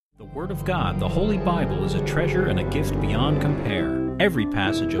The Word of God, the Holy Bible, is a treasure and a gift beyond compare. Every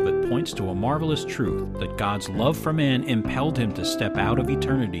passage of it points to a marvelous truth that God's love for man impelled him to step out of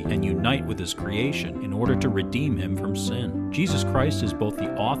eternity and unite with his creation in order to redeem him from sin. Jesus Christ is both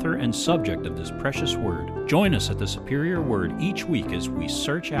the author and subject of this precious Word. Join us at the Superior Word each week as we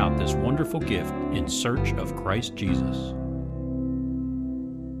search out this wonderful gift in search of Christ Jesus.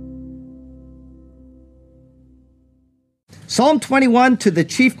 Psalm 21 to the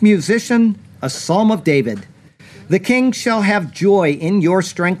chief musician, a psalm of David. The king shall have joy in your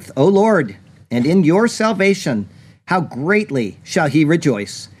strength, O Lord, and in your salvation. How greatly shall he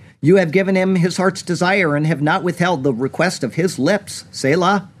rejoice. You have given him his heart's desire and have not withheld the request of his lips.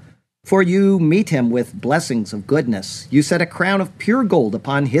 Selah. For you meet him with blessings of goodness. You set a crown of pure gold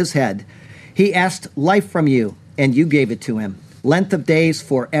upon his head. He asked life from you, and you gave it to him. Length of days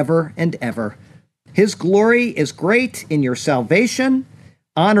forever and ever. His glory is great in your salvation.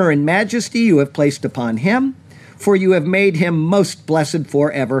 Honor and majesty you have placed upon him, for you have made him most blessed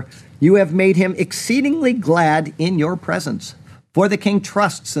forever. You have made him exceedingly glad in your presence. For the king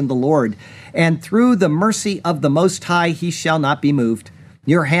trusts in the Lord, and through the mercy of the Most High he shall not be moved.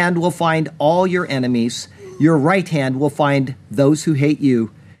 Your hand will find all your enemies. Your right hand will find those who hate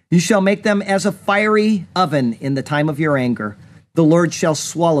you. You shall make them as a fiery oven in the time of your anger. The Lord shall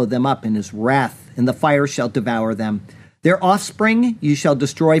swallow them up in his wrath, and the fire shall devour them. Their offspring you shall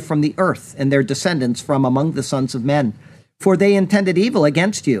destroy from the earth, and their descendants from among the sons of men. For they intended evil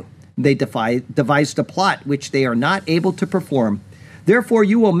against you. They devised a plot which they are not able to perform. Therefore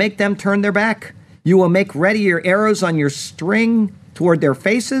you will make them turn their back. You will make ready your arrows on your string toward their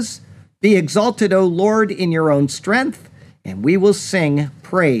faces. Be exalted, O Lord, in your own strength, and we will sing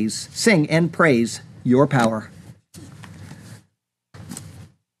and praise your power.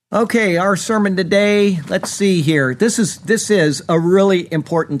 Okay, our sermon today, let's see here. This is a really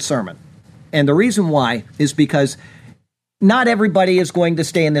important sermon. And the reason why is because not everybody is going to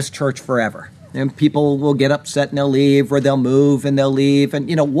stay in this church forever. And people will get upset and they'll leave, or they'll move and they'll leave, and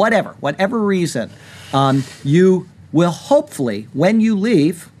whatever reason. You will hopefully, when you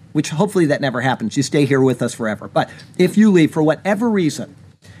leave, which hopefully that never happens, you stay here with us forever. But if you leave for whatever reason,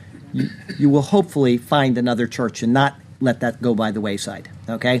 you will hopefully find another church and not let that go by the wayside,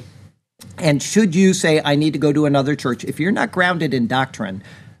 okay? And should you say, I need to go to another church, if you're not grounded in doctrine,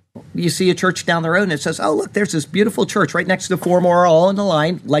 you see a church down the road and it says, oh, look, there's this beautiful church right next to four more all in the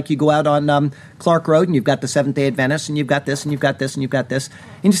line, like you go out on Clark Road and you've got the Seventh-day Adventist and you've got this and you've got this and you've got this.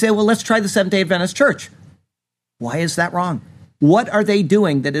 And you say, well, let's try the Seventh-day Adventist church. Why is that wrong? What are they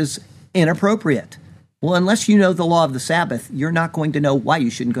doing that is inappropriate? Well, unless you know the law of the Sabbath, you're not going to know why you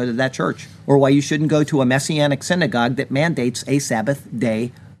shouldn't go to that church, or why you shouldn't go to a Messianic synagogue that mandates a Sabbath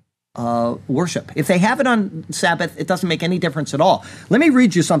day worship. If they have it on Sabbath, it doesn't make any difference at all. Let me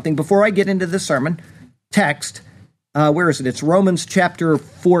read you something before I get into the sermon text. Where is it? It's Romans chapter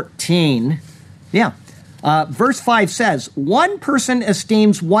 14. Yeah. Verse 5 says, one person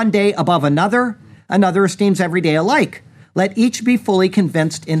esteems one day above another esteems every day alike. Let each be fully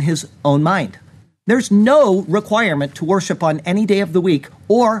convinced in his own mind. There's no requirement to worship on any day of the week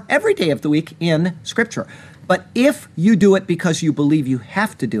or every day of the week in Scripture. But if you do it because you believe you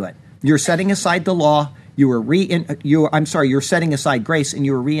have to do it, you're setting aside the law, you're setting aside grace, and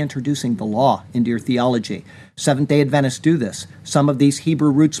you're reintroducing the law into your theology. Seventh-day Adventists do this. Some of these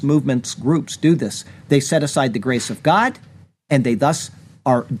Hebrew roots movements groups do this. They set aside the grace of God, and they thus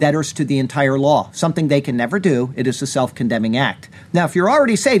are debtors to the entire law, something they can never do. It is a self-condemning act. Now, if you're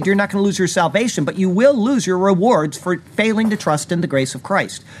already saved, you're not going to lose your salvation, but you will lose your rewards for failing to trust in the grace of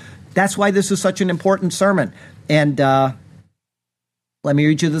Christ. That's why this is such an important sermon. And let me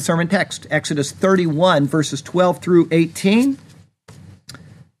read you the sermon text. Exodus 31, verses 12 through 18.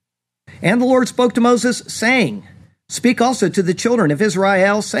 And the Lord spoke to Moses, saying, speak also to the children of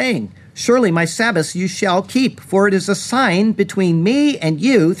Israel, saying, surely my Sabbaths you shall keep, for it is a sign between me and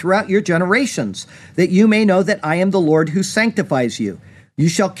you throughout your generations, that you may know that I am the Lord who sanctifies you. You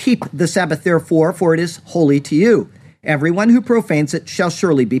shall keep the Sabbath therefore, for it is holy to you. Everyone who profanes it shall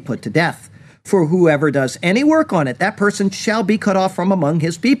surely be put to death. For whoever does any work on it, that person shall be cut off from among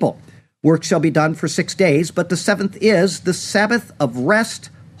his people. Work shall be done for 6 days, but the seventh is the Sabbath of rest,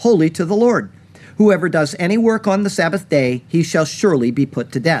 holy to the Lord. Whoever does any work on the Sabbath day, he shall surely be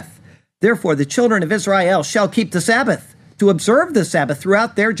put to death. Therefore, the children of Israel shall keep the Sabbath, to observe the Sabbath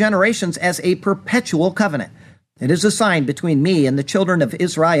throughout their generations as a perpetual covenant. It is a sign between me and the children of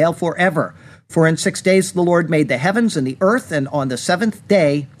Israel forever. For in 6 days the Lord made the heavens and the earth, and on the seventh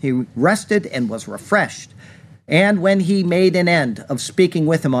day he rested and was refreshed. And when he made an end of speaking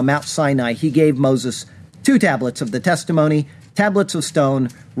with him on Mount Sinai, he gave Moses 2 tablets of the testimony tablets of stone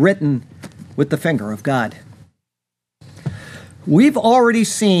written with the finger of God. We've already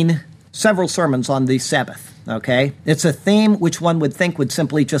seen several sermons on the Sabbath, okay? It's a theme which one would think would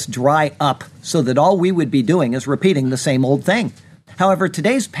simply just dry up so that all we would be doing is repeating the same old thing. However,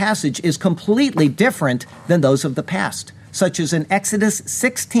 today's passage is completely different than those of the past, such as in Exodus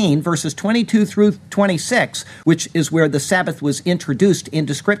 16, verses 22 through 26, which is where the Sabbath was introduced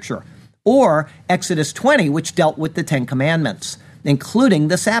into Scripture, or Exodus 20, which dealt with the Ten Commandments, including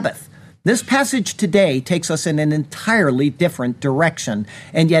the Sabbath. This passage today takes us in an entirely different direction,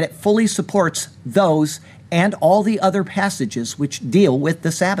 and yet it fully supports those and all the other passages which deal with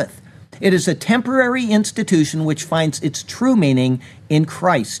the Sabbath. It is a temporary institution which finds its true meaning in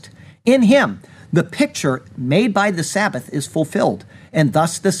Christ. In Him, the picture made by the Sabbath is fulfilled, and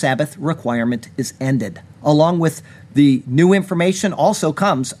thus the Sabbath requirement is ended. Along with the new information also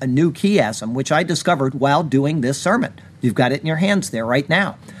comes a new chiasm, which I discovered while doing this sermon. You've got it in your hands there right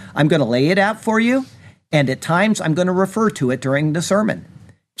now. I'm going to lay it out for you, and at times I'm going to refer to it during the sermon.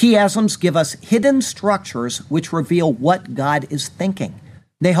 Chiasms give us hidden structures which reveal what God is thinking.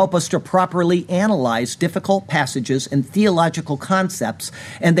 They help us to properly analyze difficult passages and theological concepts,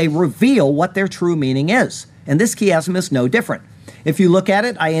 and they reveal what their true meaning is. And this chiasm is no different. If you look at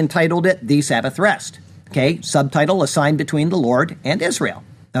it, I entitled it The Sabbath Rest. Okay, subtitle, a sign between the Lord and Israel.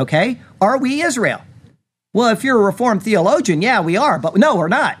 Okay, are we Israel? Well, if you're a Reformed theologian, yeah, we are, but no, we're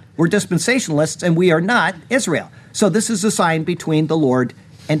not. We're dispensationalists, and we are not Israel. So this is a sign between the Lord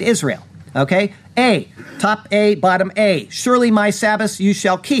and Israel. Okay, A, top A, bottom A. Surely my Sabbaths you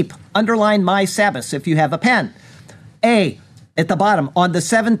shall keep. Underline my Sabbaths if you have a pen. A, at the bottom, on the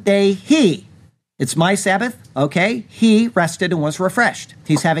seventh day, He. It's my Sabbath, okay? He rested and was refreshed.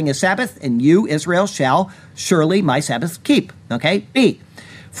 He's having a Sabbath, and you, Israel, shall surely my Sabbath keep, okay? B,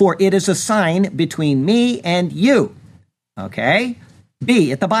 for it is a sign between me and you, okay?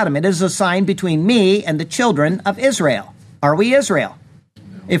 B, at the bottom, it is a sign between me and the children of Israel. Are we Israel?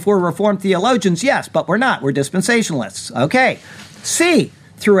 If we're Reformed theologians, yes, but we're not. We're dispensationalists, okay? C,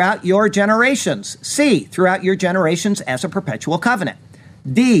 throughout your generations. C, throughout your generations as a perpetual covenant.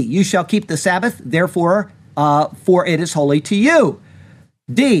 D, you shall keep the Sabbath, therefore, for it is holy to you.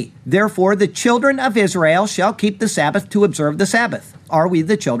 D, therefore the children of Israel shall keep the Sabbath to observe the Sabbath. Are we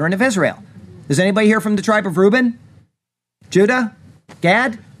the children of Israel? Is anybody here from the tribe of Reuben? Judah?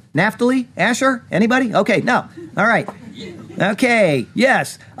 Gad? Naphtali? Asher? Anybody? Okay, no. All right. Okay,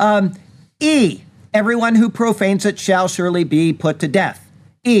 yes. E, everyone who profanes it shall surely be put to death.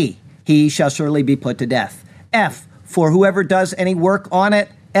 E, he shall surely be put to death. F, for whoever does any work on it.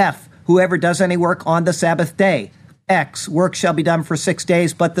 F, whoever does any work on the Sabbath day. X, work shall be done for 6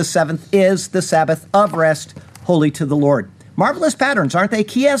 days, but the seventh is the Sabbath of rest, holy to the Lord. Marvelous patterns, aren't they?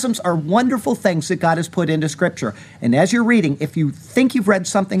 Chiasms are wonderful things that God has put into Scripture. And as you're reading, if you think you've read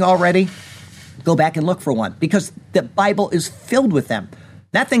something already, go back and look for one, because the Bible is filled with them.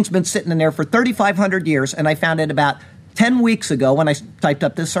 That thing's been sitting in there for 3,500 years, and I found it about 10 weeks ago when I typed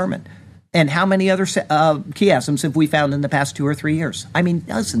up this sermon. And how many other chiasms have we found in the past 2 or 3 years? I mean,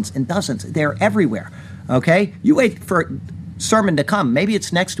 dozens and dozens. They're everywhere, okay? You wait for a sermon to come. Maybe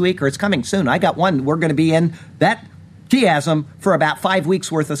it's next week or it's coming soon. I got one. We're going to be in that chiasm for about 5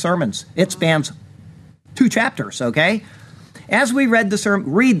 weeks' worth of sermons. It spans 2 chapters, okay? As we read the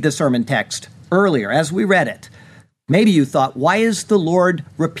sermon text earlier, as we read it, maybe you thought, why is the Lord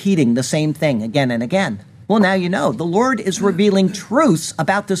repeating the same thing again and again? Well, now you know. The Lord is revealing truths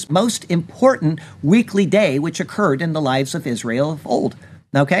about this most important weekly day which occurred in the lives of Israel of old.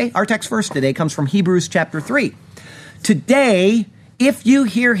 Okay? Our text verse today comes from Hebrews chapter 3. Today, if you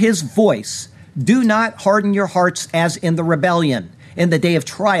hear His voice, do not harden your hearts as in the rebellion, in the day of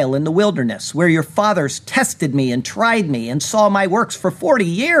trial in the wilderness, where your fathers tested me and tried me and saw my works for 40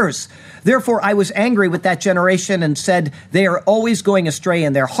 years. Therefore I was angry with that generation and said, they are always going astray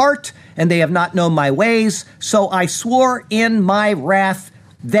in their heart, and they have not known my ways. So I swore in my wrath,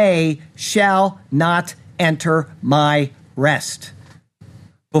 they shall not enter my rest.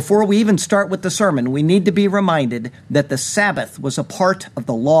 Before we even start with the sermon, we need to be reminded that the Sabbath was a part of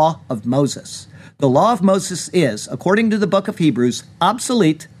the law of Moses. The law of Moses is, according to the book of Hebrews,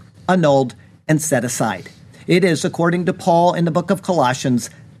 obsolete, annulled, and set aside. It is, according to Paul in the book of Colossians,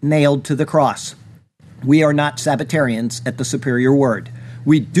 nailed to the cross. We are not Sabbatarians at the Superior Word.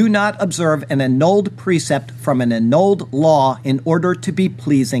 We do not observe an annulled precept from an annulled law in order to be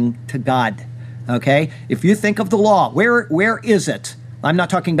pleasing to God. Okay? If you think of the law, where is it? I'm not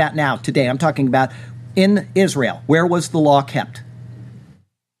talking about now, today. I'm talking about in Israel. Where was the law kept?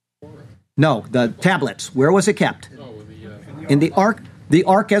 No, the tablets. Where was it kept? In the ark. The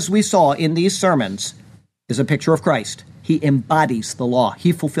ark, as we saw in these sermons, is a picture of Christ. He embodies the law.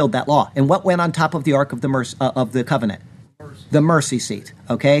 He fulfilled that law. And what went on top of the Ark of the Covenant? The mercy seat,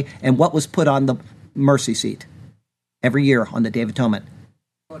 okay? And what was put on the mercy seat every year on the Day of Atonement?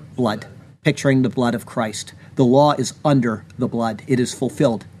 Blood, picturing the blood of Christ. The law is under the blood. It is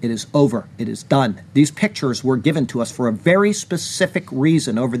fulfilled. It is over. It is done. These pictures were given to us for a very specific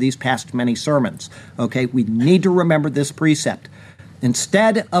reason over these past many sermons, okay? We need to remember this precept.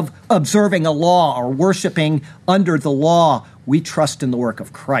 Instead of observing a law or worshiping under the law, we trust in the work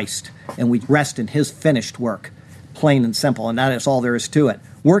of Christ, and we rest in his finished work. Plain and simple, and that is all there is to it.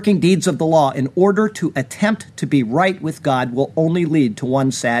 Working deeds of the law in order to attempt to be right with God will only lead to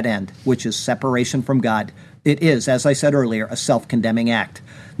one sad end, which is separation from God. It is, as I said earlier, a self-condemning act.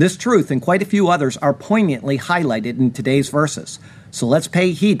 This truth and quite a few others are poignantly highlighted in today's verses. So let's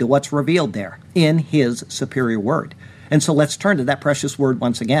pay heed to what's revealed there in his superior word. And so let's turn to that precious word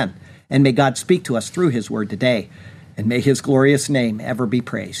once again. And may God speak to us through his word today. And may his glorious name ever be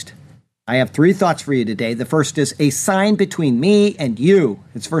praised. I have 3 thoughts for you today. The first is a sign between me and you.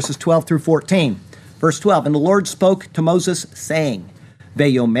 It's verses 12 through 14. Verse 12, and the Lord spoke to Moses, saying,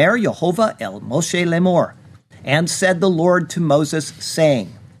 Veyomer Yehovah el Moshe lemor. And said the Lord to Moses,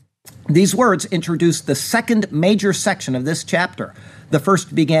 saying. These words introduce the second major section of this chapter. The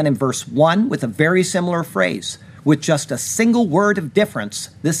first began in verse 1 with a very similar phrase. With just a single word of difference,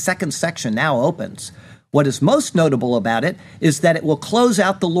 this second section now opens. What is most notable about it is that it will close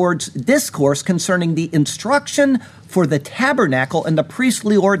out the Lord's discourse concerning the instruction for the tabernacle and the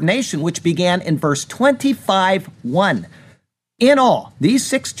priestly ordination, which began in verse 25:1. In all, these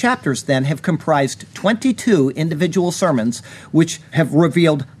 6 chapters then have comprised 22 individual sermons, which have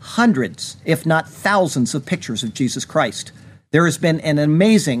revealed hundreds, if not thousands, of pictures of Jesus Christ. There has been an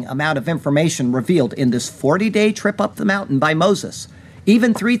amazing amount of information revealed in this 40-day trip up the mountain by Moses.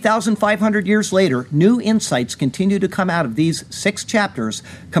 Even 3,500 years later, new insights continue to come out of these 6 chapters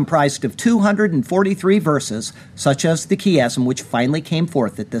comprised of 243 verses, such as the chiasm which finally came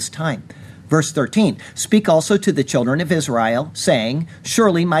forth at this time. Verse 13, speak also to the children of Israel, saying,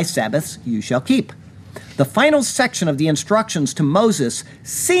 surely my Sabbaths you shall keep. The final section of the instructions to Moses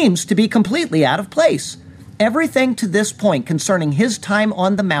seems to be completely out of place. Everything to this point concerning his time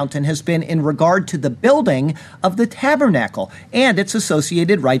on the mountain has been in regard to the building of the tabernacle and its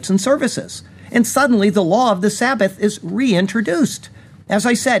associated rites and services. And suddenly the law of the Sabbath is reintroduced. As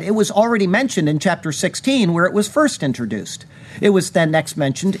I said, it was already mentioned in chapter 16 where it was first introduced. It was then next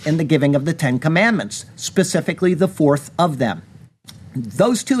mentioned in the giving of the 10 Commandments, specifically the 4th of them.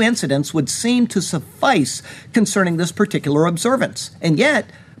 Those 2 incidents would seem to suffice concerning this particular observance. And yet,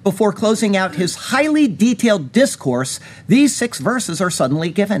 before closing out his highly detailed discourse, these 6 verses are suddenly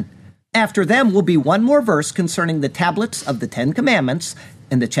given. After them will be one more verse concerning the tablets of the 10 Commandments,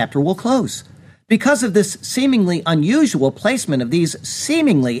 and the chapter will close. Because of this seemingly unusual placement of these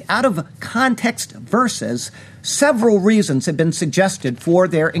seemingly out-of-context verses, several reasons have been suggested for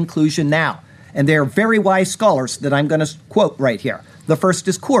their inclusion now. And they are very wise scholars that I'm going to quote right here. The first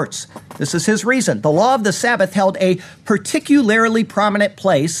is Kurtz. This is his reason. The law of the Sabbath held a particularly prominent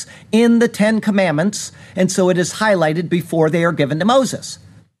place in the 10 Commandments, and so it is highlighted before they are given to Moses.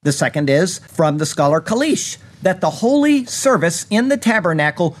 The second is from the scholar Kalish, that the holy service in the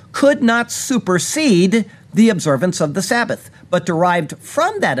tabernacle could not supersede the observance of the Sabbath, but derived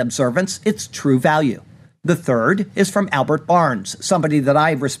from that observance its true value. The third is from Albert Barnes, somebody that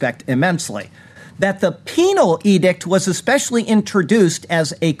I respect immensely, that the penal edict was especially introduced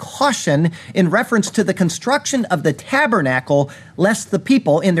as a caution in reference to the construction of the tabernacle, lest the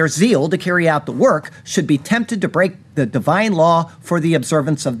people, in their zeal to carry out the work, should be tempted to break the divine law for the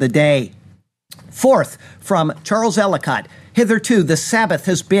observance of the day. Fourth, from Charles Ellicott, hitherto the Sabbath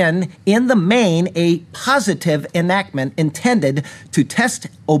has been, in the main, a positive enactment intended to test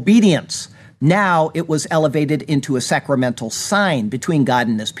obedience. Now it was elevated into a sacramental sign between God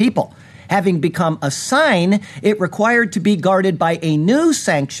and his people. Having become a sign, it required to be guarded by a new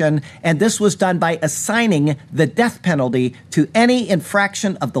sanction, and this was done by assigning the death penalty to any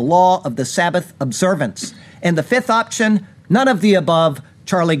infraction of the law of the Sabbath observance. And the fifth option, none of the above,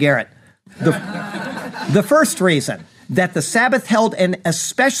 Charlie Garrett. The first reason that the Sabbath held an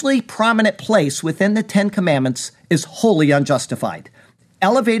especially prominent place within the 10 Commandments is wholly unjustified.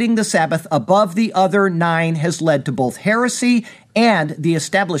 Elevating the Sabbath above the other 9 has led to both heresy and the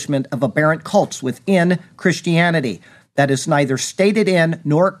establishment of aberrant cults within Christianity. That is neither stated in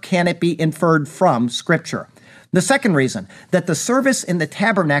nor can it be inferred from Scripture. The second reason, that the service in the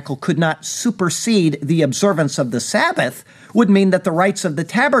tabernacle could not supersede the observance of the Sabbath, would mean that the rites of the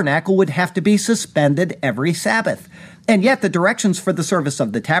tabernacle would have to be suspended every Sabbath. And yet the directions for the service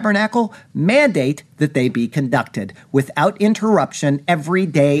of the tabernacle mandate that they be conducted without interruption every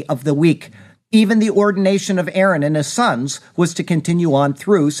day of the week. Even the ordination of Aaron and his sons was to continue on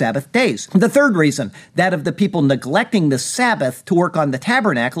through Sabbath days. The third reason, that of the people neglecting the Sabbath to work on the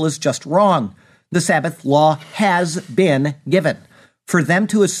tabernacle, is just wrong. The Sabbath law has been given. For them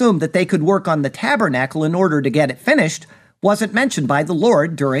to assume that they could work on the tabernacle in order to get it finished wasn't mentioned by the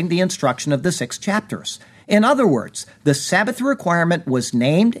Lord during the instruction of the 6 chapters. In other words, the Sabbath requirement was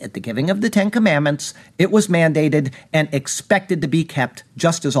named at the giving of the 10 Commandments, it was mandated, and expected to be kept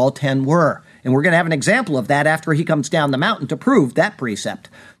just as all 10 were. And we're going to have an example of that after he comes down the mountain to prove that precept.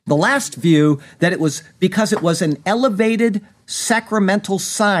 The last view, that it was because it was an elevated sacramental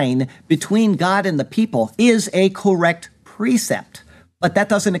sign between God and the people, is a correct precept. But that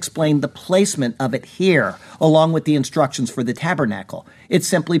doesn't explain the placement of it here, along with the instructions for the tabernacle. It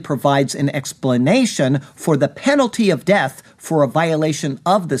simply provides an explanation for the penalty of death for a violation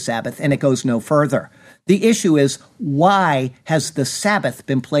of the Sabbath, and it goes no further. The issue is, why has the Sabbath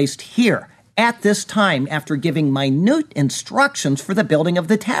been placed here at this time after giving minute instructions for the building of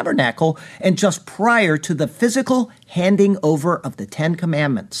the tabernacle and just prior to the physical handing over of the 10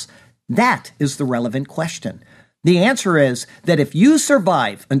 Commandments? That is the relevant question. The answer is that if you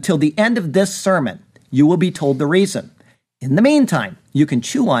survive until the end of this sermon, you will be told the reason. In the meantime, you can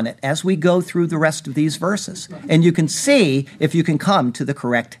chew on it as we go through the rest of these verses, and you can see if you can come to the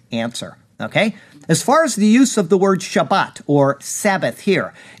correct answer. Okay? As far as the use of the word Shabbat, or Sabbath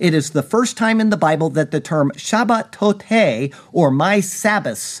here, it is the first time in the Bible that the term Shabbatotei, or my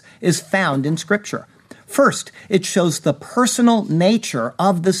Sabbaths, is found in Scripture. First, it shows the personal nature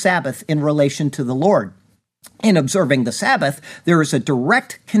of the Sabbath in relation to the Lord. In observing the Sabbath, there is a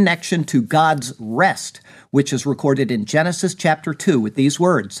direct connection to God's rest, which is recorded in Genesis chapter 2 with these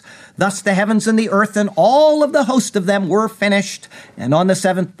words, "Thus the heavens and the earth and all of the host of them were finished, and on the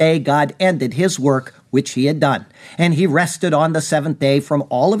seventh day God ended his work which he had done. And he rested on the seventh day from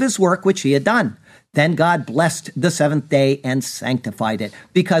all of his work which he had done. Then God blessed the seventh day and sanctified it,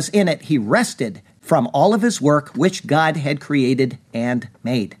 because in it he rested from all of his work which God had created and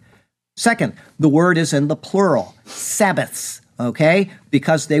made." Second, the word is in the plural, Sabbaths, okay?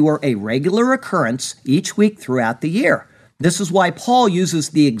 Because they were a regular occurrence each week throughout the year. This is why Paul uses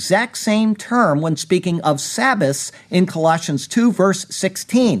the exact same term when speaking of Sabbaths in Colossians 2, verse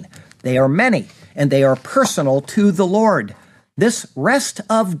 16. They are many, and they are personal to the Lord. This rest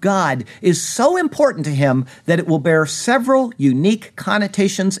of God is so important to him that it will bear several unique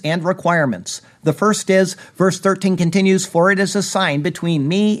connotations and requirements. The first is, verse 13 continues, "For it is a sign between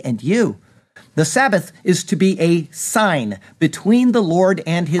me and you." The Sabbath is to be a sign between the Lord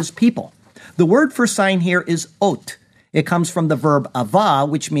and his people. The word for sign here is ot. It comes from the verb avah,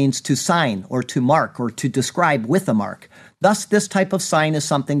 which means to sign or to mark or to describe with a mark. Thus, this type of sign is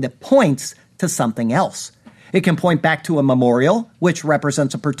something that points to something else. It can point back to a memorial, which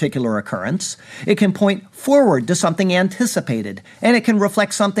represents a particular occurrence. It can point forward to something anticipated, and it can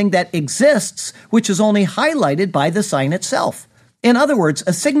reflect something that exists, which is only highlighted by the sign itself. In other words,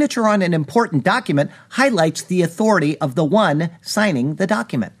 a signature on an important document highlights the authority of the one signing the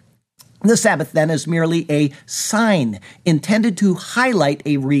document. The Sabbath, then, is merely a sign intended to highlight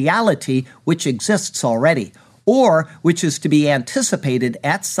a reality which exists already, or which is to be anticipated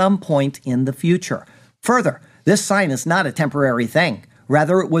at some point in the future. Further, this sign is not a temporary thing.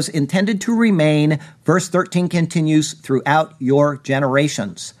 Rather, it was intended to remain, verse 13 continues, throughout your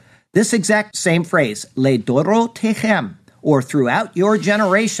generations. This exact same phrase, ledorotechem, or throughout your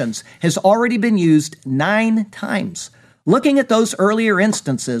generations, has already been used 9 times. Looking at those earlier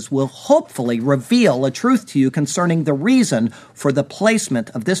instances will hopefully reveal a truth to you concerning the reason for the placement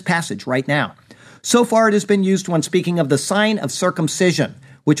of this passage right now. So far, it has been used when speaking of the sign of circumcision,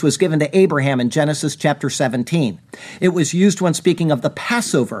 which was given to Abraham in Genesis chapter 17. It was used when speaking of the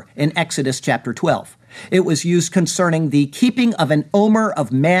Passover in Exodus chapter 12. It was used concerning the keeping of an omer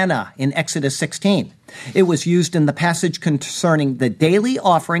of manna in Exodus 16. It was used in the passage concerning the daily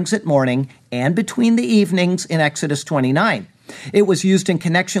offerings at morning and between the evenings in Exodus 29. It was used in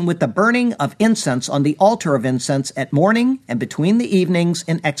connection with the burning of incense on the altar of incense at morning and between the evenings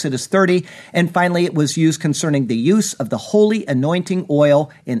in Exodus 30. And finally, it was used concerning the use of the holy anointing oil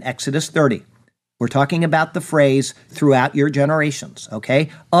in Exodus 30. We're talking about the phrase, throughout your generations, okay?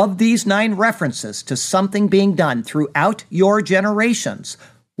 Of these 9 references to something being done throughout your generations,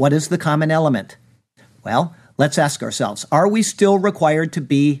 what is the common element? Well, let's ask ourselves, are we still required to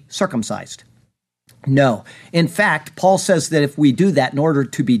be circumcised? No. In fact, Paul says that if we do that in order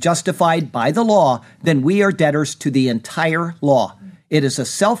to be justified by the law, then we are debtors to the entire law. It is a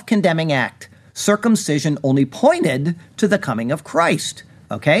self-condemning act. Circumcision only pointed to the coming of Christ.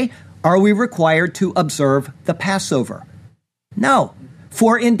 Okay? Are we required to observe the Passover? No.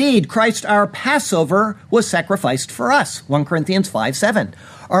 For indeed, Christ our Passover was sacrificed for us. 1 Corinthians 5:7.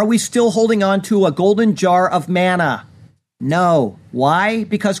 Are we still holding on to a golden jar of manna? No. Why?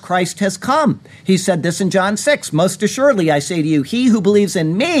 Because Christ has come. He said this in John 6. Most assuredly, I say to you, he who believes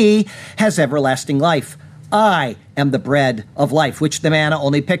in me has everlasting life. I am the bread of life, which the manna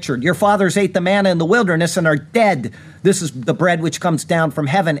only pictured. Your fathers ate the manna in the wilderness and are dead. This is the bread which comes down from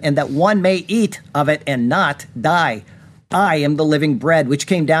heaven, and that one may eat of it and not die. I am the living bread which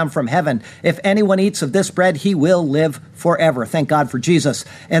came down from heaven. If anyone eats of this bread, he will live forever. Thank God for Jesus.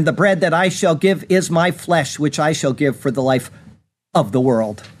 And the bread that I shall give is my flesh, which I shall give for the life of the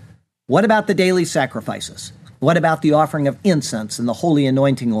world. What about the daily sacrifices? What about the offering of incense and the holy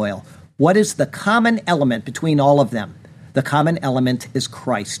anointing oil? What is the common element between all of them? The common element is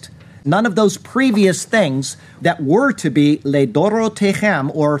Christ. None of those previous things that were to be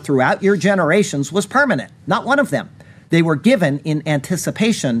ledorotechem, or throughout your generations, was permanent. Not one of them. They were given in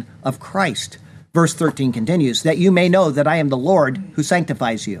anticipation of Christ. Verse 13 continues, that you may know that I am the Lord who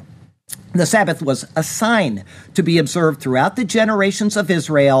sanctifies you. The Sabbath was a sign to be observed throughout the generations of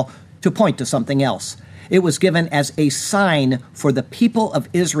Israel to point to something else. It was given as a sign for the people of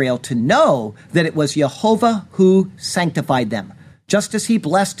Israel to know that it was Jehovah who sanctified them. Just as he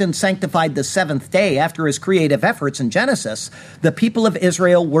blessed and sanctified the seventh day after his creative efforts in Genesis, the people of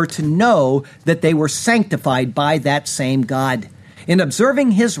Israel were to know that they were sanctified by that same God. In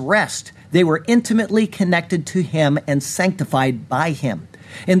observing his rest, they were intimately connected to him and sanctified by him.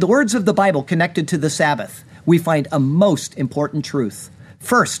 In the words of the Bible connected to the Sabbath, we find a most important truth.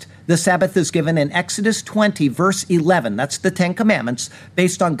 First, the Sabbath is given in Exodus 20, verse 11. That's the Ten Commandments,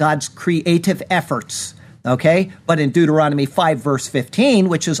 based on God's creative efforts. Okay? But in Deuteronomy 5, verse 15,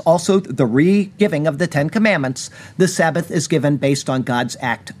 which is also the re-giving of the Ten Commandments, the Sabbath is given based on God's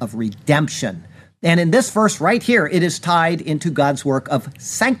act of redemption. And in this verse right here, it is tied into God's work of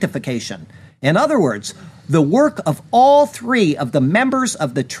sanctification. In other words, the work of all three of the members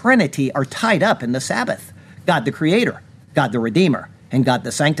of the Trinity are tied up in the Sabbath. God the Creator, God the Redeemer, and God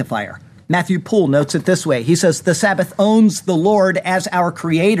the Sanctifier. Matthew Poole notes it this way. He says, the Sabbath owns the Lord as our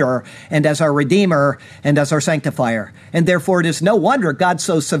Creator and as our Redeemer and as our Sanctifier. And therefore it is no wonder God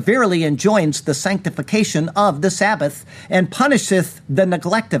so severely enjoins the sanctification of the Sabbath and punisheth the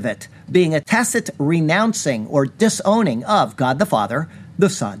neglect of it, being a tacit renouncing or disowning of God the Father, the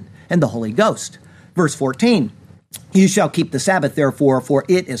Son, and the Holy Ghost. Verse 14, you shall keep the Sabbath, therefore, for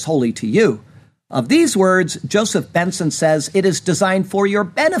it is holy to you. Of these words, Joseph Benson says, it is designed for your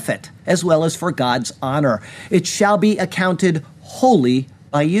benefit as well as for God's honor. It shall be accounted holy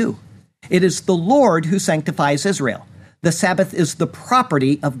by you. It is the Lord who sanctifies Israel. The Sabbath is the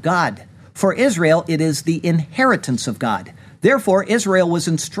property of God. For Israel, it is the inheritance of God. Therefore, Israel was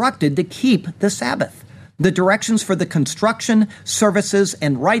instructed to keep the Sabbath. The directions for the construction, services,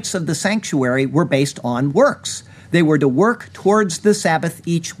 and rites of the sanctuary were based on works. They were to work towards the Sabbath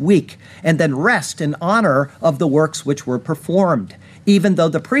each week and then rest in honor of the works which were performed, even though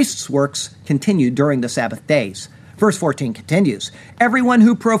the priest's works continued during the Sabbath days. Verse 14 continues, everyone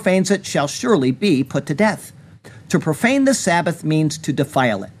who profanes it shall surely be put to death. To profane the Sabbath means to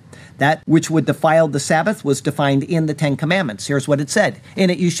defile it. That which would defile the Sabbath was defined in the Ten Commandments. Here's what it said.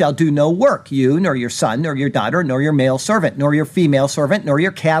 In it you shall do no work, you, nor your son, nor your daughter, nor your male servant, nor your female servant, nor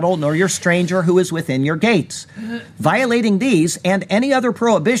your cattle, nor your stranger who is within your gates. Violating these and any other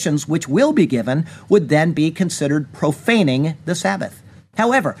prohibitions which will be given would then be considered profaning the Sabbath.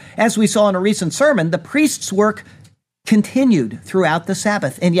 However, as we saw in a recent sermon, the priest's work continued throughout the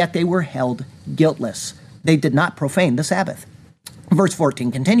Sabbath, and yet they were held guiltless. They did not profane the Sabbath. Verse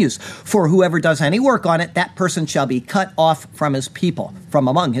 14 continues, for whoever does any work on it, that person shall be cut off from his people, from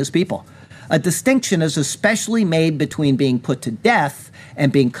among his people. A distinction is especially made between being put to death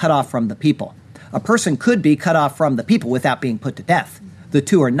and being cut off from the people. A person could be cut off from the people without being put to death. The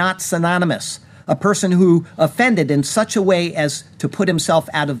two are not synonymous. A person who offended in such a way as to put himself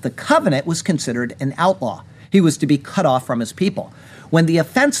out of the covenant was considered an outlaw. He was to be cut off from his people. When the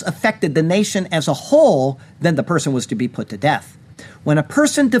offense affected the nation as a whole, then the person was to be put to death. When a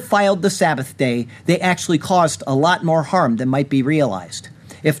person defiled the Sabbath day, they actually caused a lot more harm than might be realized.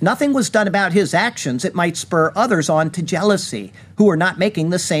 If nothing was done about his actions, it might spur others on to jealousy, who were not making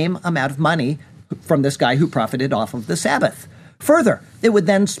the same amount of money from this guy who profited off of the Sabbath. Further, it would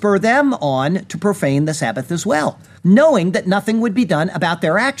then spur them on to profane the Sabbath as well, knowing that nothing would be done about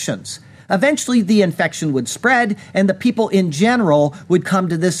their actions. Eventually, the infection would spread, and the people in general would come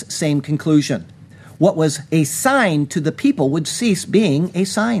to this same conclusion. What was a sign to the people would cease being a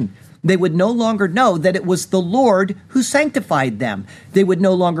sign. They would no longer know that it was the Lord who sanctified them. They would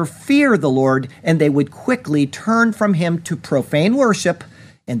no longer fear the Lord, and they would quickly turn from him to profane worship.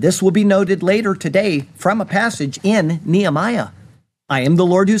 And this will be noted later today from a passage in Nehemiah. I am the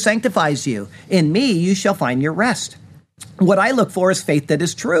Lord who sanctifies you. In me you shall find your rest. What I look for is faith that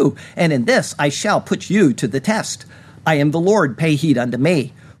is true, and in this I shall put you to the test. I am the Lord, pay heed unto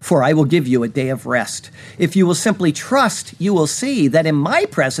me, for I will give you a day of rest. If you will simply trust, you will see that in my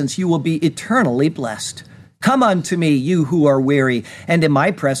presence you will be eternally blessed. Come unto me, you who are weary, and in my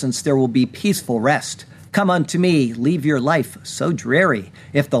presence there will be peaceful rest. Come unto me, leave your life so dreary,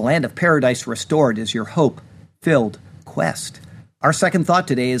 if the land of paradise restored is your hope-filled quest. Our second thought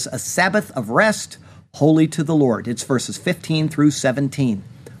today is a Sabbath of rest, holy to the Lord. It's verses 15 through 17.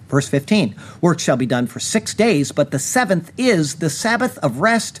 Verse 15, work shall be done for 6 days, but the seventh is the Sabbath of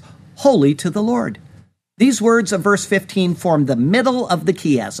rest, holy to the Lord. These words of verse 15 form the middle of the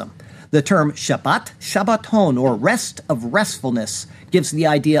chiasm. The term Shabbat, Shabbaton, or rest of restfulness, gives the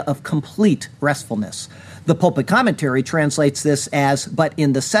idea of complete restfulness. The pulpit commentary translates this as, but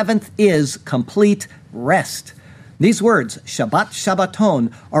in the seventh is complete rest. These words, Shabbat,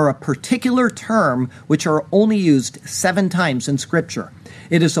 Shabbaton, are a particular term which are only used 7 times in Scripture.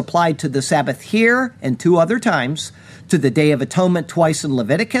 It is applied to the Sabbath here and 2 other times, to the Day of Atonement twice in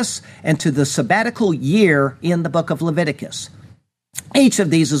Leviticus, and to the sabbatical year in the book of Leviticus. Each of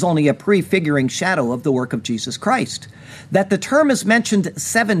these is only a prefiguring shadow of the work of Jesus Christ. That the term is mentioned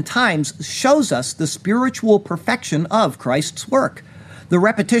 7 times shows us the spiritual perfection of Christ's work. The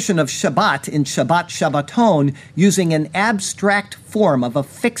repetition of Shabbat in Shabbat, Shabbaton, using an abstract form of a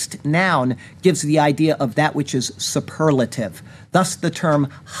fixed noun, gives the idea of that which is superlative. Thus, the term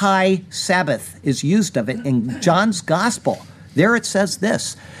high Sabbath is used of it in John's Gospel. There it says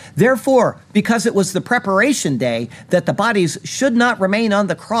this, therefore, because it was the preparation day, that the bodies should not remain on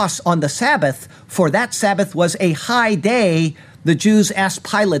the cross on the Sabbath, for that Sabbath was a high day, the Jews asked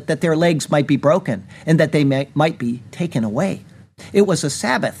Pilate that their legs might be broken and that they might be taken away. It was a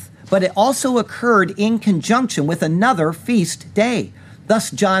Sabbath, but it also occurred in conjunction with another feast day. Thus,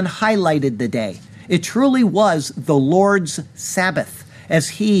 John highlighted the day. It truly was the Lord's Sabbath, as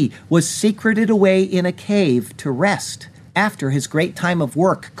he was secreted away in a cave to rest after his great time of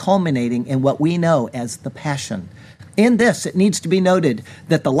work, culminating in what we know as the Passion. In this, it needs to be noted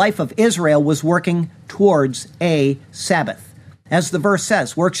that the life of Israel was working towards a Sabbath. As the verse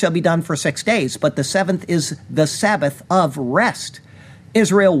says, work shall be done for 6 days, but the seventh is the Sabbath of rest.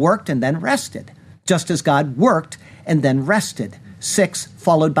 Israel worked and then rested, just as God worked and then rested. 6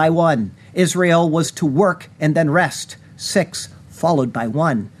 followed by 1. Israel was to work and then rest. 6 followed by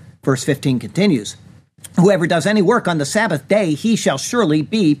 1. Verse 15 continues, whoever does any work on the Sabbath day, he shall surely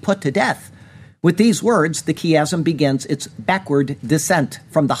be put to death. With these words, the chiasm begins its backward descent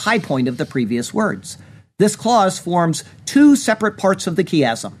from the high point of the previous words. This clause forms 2 separate parts of the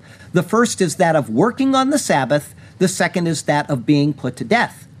chiasm. The first is that of working on the Sabbath. The second is that of being put to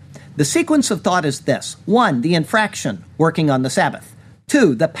death. The sequence of thought is this. 1, the infraction, working on the Sabbath.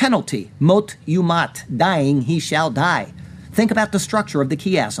 2, the penalty, mot yumat, dying he shall die. Think about the structure of the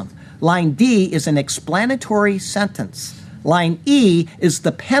chiasm. Line D is an explanatory sentence. Line E is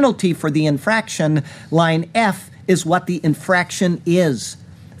the penalty for the infraction. Line F is what the infraction is.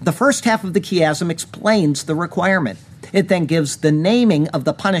 The first half of the chiasm explains the requirement. It then gives the naming of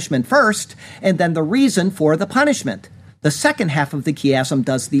the punishment first, and then the reason for the punishment. The second half of the chiasm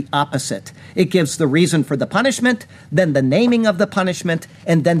does the opposite. It gives the reason for the punishment, then the naming of the punishment,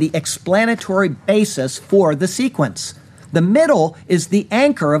 and then the explanatory basis for the sequence. The middle is the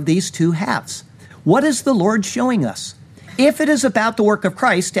anchor of these 2 halves. What is the Lord showing us? If it is about the work of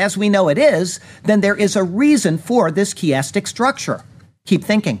Christ, as we know it is, then there is a reason for this chiastic structure. Keep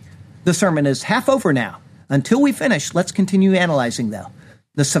thinking. The sermon is half over now. Until we finish, let's continue analyzing, though.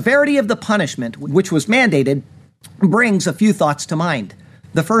 The severity of the punishment, which was mandated, brings a few thoughts to mind.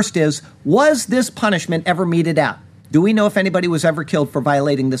 The first is, was this punishment ever meted out? Do we know if anybody was ever killed for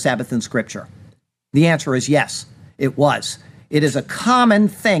violating the Sabbath in Scripture? The answer is yes, it was. It is a common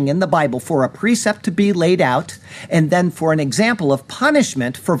thing in the Bible for a precept to be laid out, and then for an example of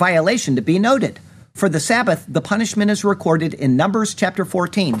punishment for violation to be noted. For the Sabbath, the punishment is recorded in Numbers chapter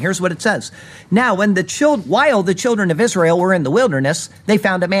 14. Here's what it says. Now, while the children of Israel were in the wilderness, they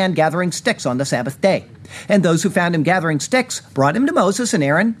found a man gathering sticks on the Sabbath day. And those who found him gathering sticks brought him to Moses and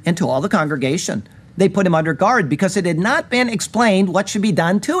Aaron and to all the congregation. They put him under guard because it had not been explained what should be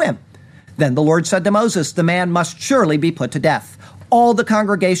done to him. Then the Lord said to Moses, the man must surely be put to death. all the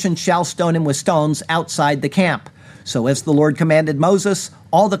congregation shall stone him with stones outside the camp. So as the Lord commanded Moses,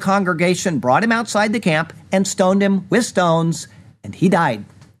 all the congregation brought him outside the camp and stoned him with stones, and he died.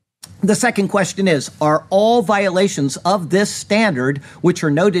 The second question is, are all violations of this standard, which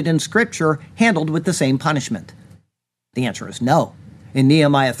are noted in Scripture, handled with the same punishment? The answer is no. In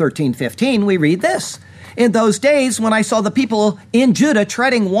Nehemiah 13:15, we read this. In those days, when I saw the people in Judah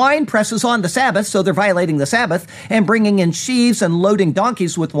treading wine presses on the Sabbath, so they're violating the Sabbath, and bringing in sheaves and loading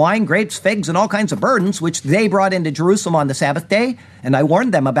donkeys with wine, grapes, figs, and all kinds of burdens, which they brought into Jerusalem on the Sabbath day, and I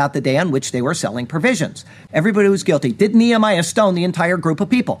warned them about the day on which they were selling provisions. Everybody was guilty. Did Nehemiah stone the entire group of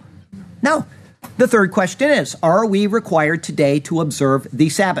people? No. The third question is, are we required today to observe the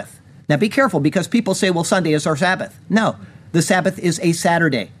Sabbath? Now be careful, because people say, well, Sunday is our Sabbath. No. The Sabbath is a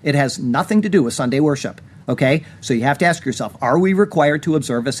Saturday. It has nothing to do with Sunday worship, okay? So you have to ask yourself, are we required to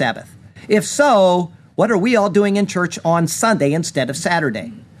observe a Sabbath? If so, what are we all doing in church on Sunday instead of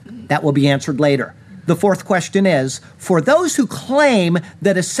Saturday? That will be answered later. The fourth question is, for those who claim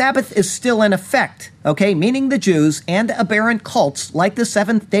that a Sabbath is still in effect, okay, meaning the Jews and aberrant cults like the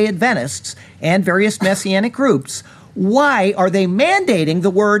Seventh-day Adventists and various Messianic groups, why are they mandating the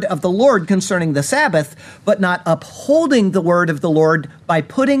word of the Lord concerning the Sabbath, but not upholding the word of the Lord by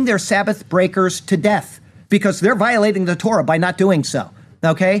putting their Sabbath breakers to death? Because they're violating the Torah by not doing so.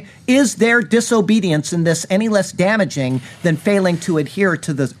 Okay? Is their disobedience in this any less damaging than failing to adhere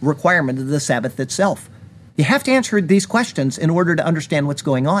to the requirement of the Sabbath itself? You have to answer these questions in order to understand what's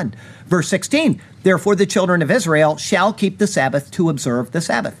going on. Verse 16, therefore the children of Israel shall keep the Sabbath to observe the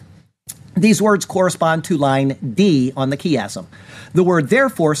Sabbath. These words correspond to line D on the chiasm. The word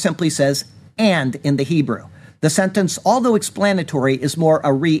therefore simply says and in the Hebrew. The sentence, although explanatory, is more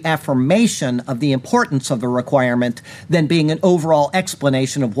a reaffirmation of the importance of the requirement than being an overall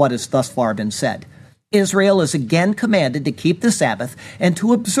explanation of what has thus far been said. Israel is again commanded to keep the Sabbath and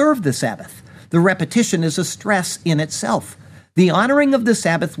to observe the Sabbath. The repetition is a stress in itself. The honoring of the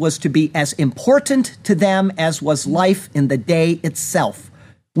Sabbath was to be as important to them as was life in the day itself.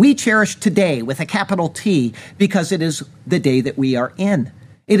 We cherish today with a capital T because it is the day that we are in.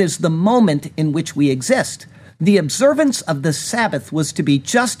 It is the moment in which we exist. The observance of the Sabbath was to be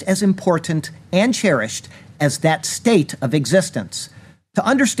just as important and cherished as that state of existence. To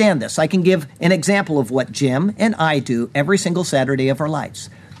understand this, I can give an example of what Jim and I do every single Saturday of our lives.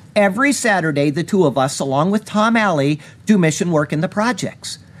 Every Saturday, the two of us, along with Tom Alley, do mission work in the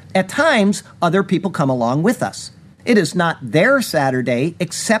projects. At times, other people come along with us. It is not their Saturday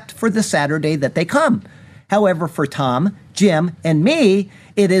except for the Saturday that they come. However, for Tom, Jim, and me,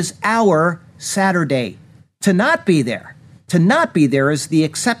 it is our Saturday. To not be there is the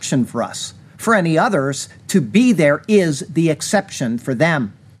exception for us. For any others, to be there is the exception for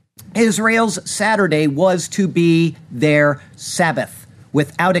them. Israel's Saturday was to be their Sabbath,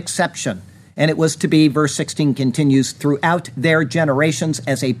 without exception. And it was to be, verse 16 continues, throughout their generations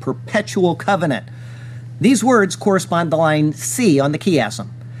as a perpetual covenant. These words correspond to line C on the chiasm.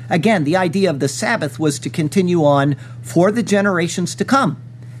 Again, the idea of the Sabbath was to continue on for the generations to come.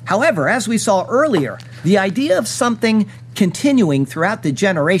 However, as we saw earlier, the idea of something continuing throughout the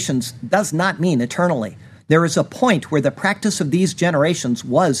generations does not mean eternally. There is a point where the practice of these generations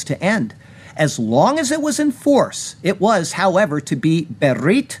was to end. As long as it was in force, it was, however, to be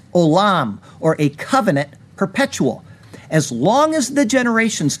berit olam, or a covenant perpetual. As long as the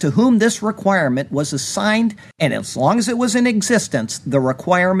generations to whom this requirement was assigned, and as long as it was in existence, the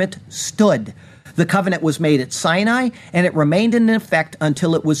requirement stood. The covenant was made at Sinai, and it remained in effect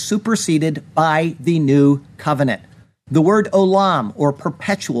until it was superseded by the new covenant. The word olam, or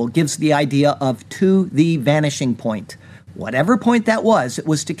perpetual, gives the idea of to the vanishing point. Whatever point that was, it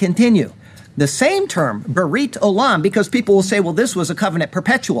was to continue. The same term, berit olam, because people will say, well, this was a covenant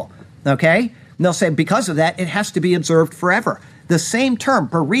perpetual, okay? And they'll say, because of that, it has to be observed forever. The same term,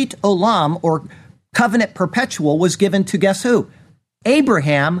 berit olam, or covenant perpetual, was given to guess who?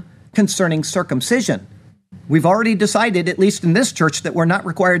 Abraham, concerning circumcision. We've already decided, at least in this church, that we're not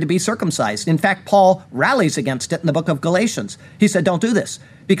required to be circumcised. In fact, Paul rallies against it in the book of Galatians. He said, don't do this,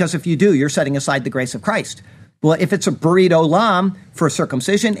 because if you do, you're setting aside the grace of Christ. Well, if it's a berit olam for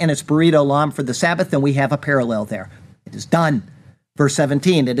circumcision and it's berit olam for the Sabbath, then we have a parallel there. It is done. Verse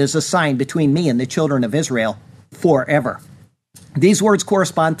 17, it is a sign between me and the children of Israel forever. These words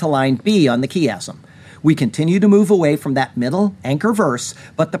correspond to line B on the chiasm. We continue to move away from that middle anchor verse,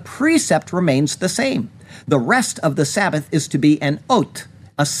 but the precept remains the same. The rest of the Sabbath is to be an ot,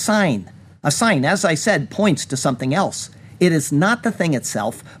 a sign. A sign, as I said, points to something else. It is not the thing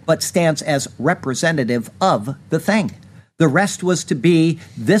itself, but stands as representative of the thing. The rest was to be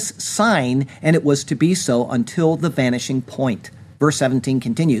this sign, and it was to be so until the vanishing point. Verse 17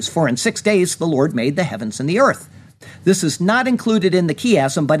 continues, "For in 6 days the Lord made the heavens and the earth." This is not included in the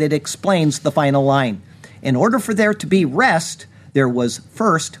chiasm, but it explains the final line. In order for there to be rest, there was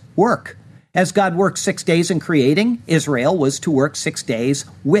first work. As God worked 6 days in creating, Israel was to work 6 days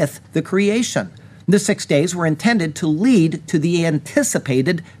with the creation. The 6 days were intended to lead to the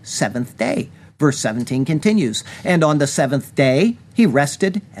anticipated seventh day. Verse 17 continues, "And on the seventh day he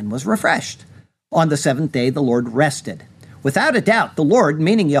rested and was refreshed." On the seventh day the Lord rested. Without a doubt, the Lord,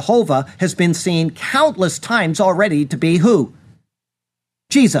 meaning Jehovah, has been seen countless times already to be who?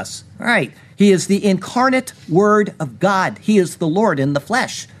 Jesus. Right. He is the incarnate Word of God. He is the Lord in the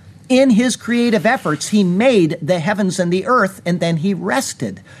flesh. In his creative efforts, he made the heavens and the earth, and then he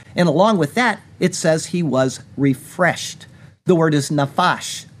rested. And along with that, it says he was refreshed. The word is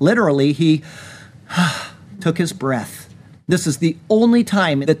nafash. Literally, he took his breath. This is the only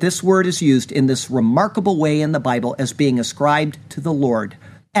time that this word is used in this remarkable way in the Bible as being ascribed to the Lord.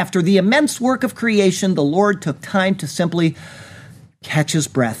 After the immense work of creation, the Lord took time to simply catch his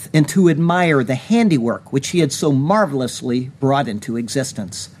breath and to admire the handiwork which he had so marvelously brought into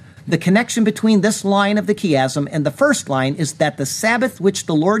existence. The connection between this line of the chiasm and the first line is that the Sabbath which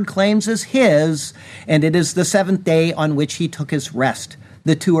the Lord claims is his, and it is the seventh day on which he took his rest.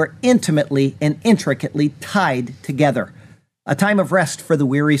 The two are intimately and intricately tied together. A time of rest for the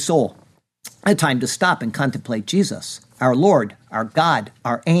weary soul. A time to stop and contemplate Jesus, our Lord, our God,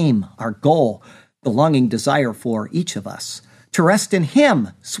 our aim, our goal, the longing desire for each of us. To rest in him,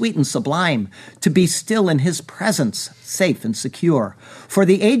 sweet and sublime, to be still in his presence, safe and secure. For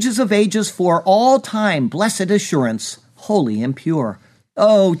the ages of ages, for all time, blessed assurance, holy and pure.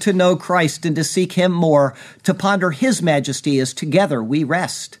 Oh, to know Christ and to seek him more, to ponder his majesty as together we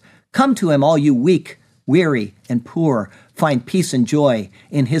rest. Come to him, all you weak, weary, and poor. Find peace and joy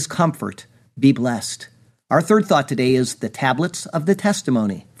in his comfort. Be blessed. Our third thought today is the tablets of the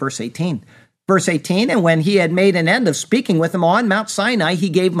testimony. Verse 18. Verse 18, "And when he had made an end of speaking with him on Mount Sinai, he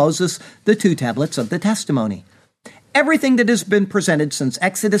gave Moses the 2 tablets of the testimony." Everything that has been presented since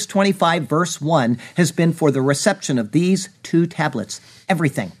Exodus 25, verse 1, has been for the reception of these 2 tablets.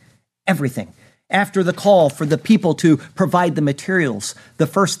 Everything. Everything. After the call for the people to provide the materials, the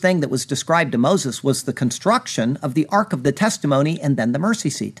first thing that was described to Moses was the construction of the Ark of the Testimony and then the mercy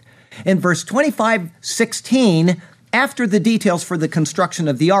seat. In verse 25:16, after the details for the construction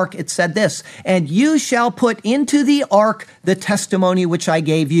of the ark, it said this, "And you shall put into the ark the testimony which I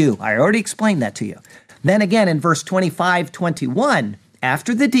gave you." I already explained that to you. Then again in verse 25:21,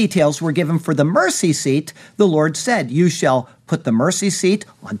 after the details were given for the mercy seat, the Lord said, "You shall put the mercy seat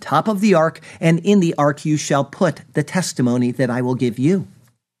on top of the ark, and in the ark you shall put the testimony that I will give you."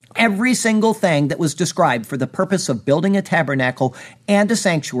 Every single thing that was described for the purpose of building a tabernacle and a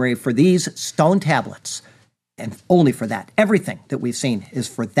sanctuary for these stone tablets, and only for that. Everything that we've seen is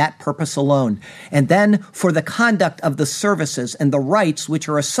for that purpose alone. And then for the conduct of the services and the rites which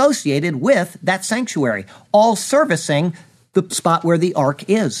are associated with that sanctuary, all servicing the spot where the ark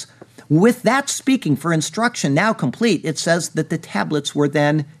is. With that speaking for instruction now complete, it says that the tablets were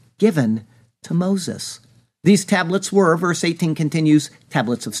then given to Moses. These tablets were, verse 18 continues,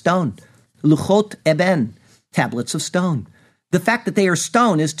 tablets of stone. Luchot eben, tablets of stone. The fact that they are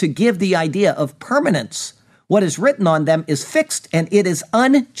stone is to give the idea of permanence. What is written on them is fixed and it is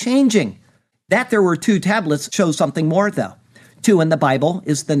unchanging. That there were 2 tablets shows something more, though. 2 in the Bible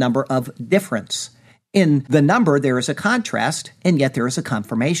is the number of difference. In the number, there is a contrast, and yet there is a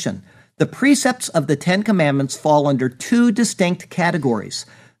confirmation. The precepts of the 10 Commandments fall under 2 distinct categories.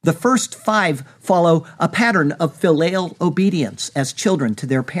 The first 5 follow a pattern of filial obedience as children to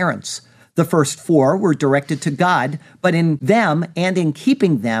their parents. The first 4 were directed to God, but in them and in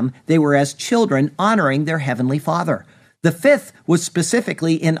keeping them, they were as children honoring their heavenly Father. The 5th was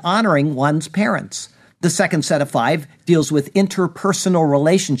specifically in honoring one's parents. The second set of 5 deals with interpersonal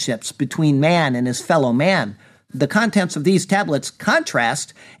relationships between man and his fellow man. The contents of these tablets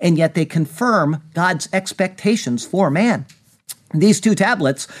contrast, and yet they confirm God's expectations for man. These 2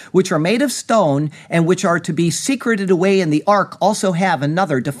 tablets, which are made of stone and which are to be secreted away in the ark, also have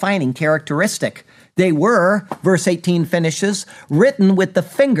another defining characteristic. They were, verse 18 finishes, written with the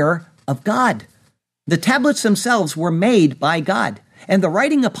finger of God. The tablets themselves were made by God, and the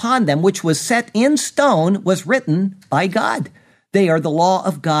writing upon them, which was set in stone, was written by God. They are the law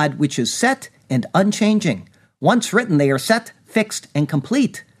of God, which is set and unchanging. Once written, they are set, fixed, and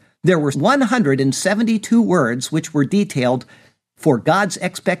complete. There were 172 words which were detailed for God's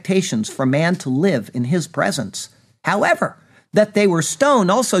expectations for man to live in his presence. However, that they were stone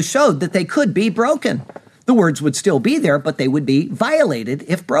also showed that they could be broken. The words would still be there, but they would be violated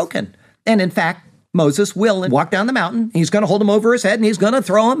if broken. And in fact, Moses will walk down the mountain. He's going to hold him over his head, and he's going to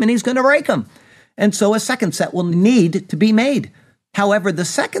throw him, and he's going to break him. And so a second set will need to be made. However, the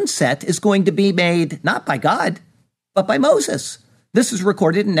second set is going to be made not by God, but by Moses. This is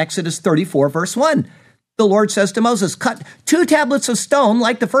recorded in Exodus 34, verse 1. The Lord says to Moses, cut 2 tablets of stone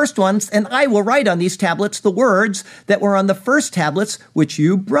like the first ones, and I will write on these tablets the words that were on the first tablets which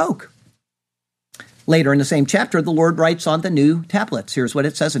you broke. Later in the same chapter, the Lord writes on the new tablets. Here's what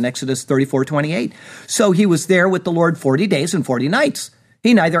it says in Exodus 34:28. So he was there with the Lord 40 days and 40 nights.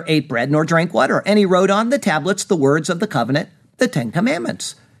 He neither ate bread nor drank water, and he wrote on the tablets the words of the covenant, the 10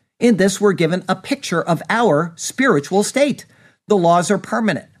 Commandments. In this we're given a picture of our spiritual state. The laws are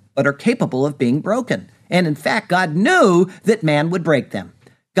permanent, but are capable of being broken. And in fact, God knew that man would break them.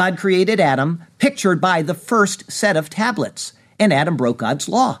 God created Adam, pictured by the first set of tablets, and Adam broke God's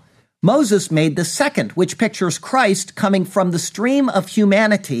law. Moses made the second, which pictures Christ coming from the stream of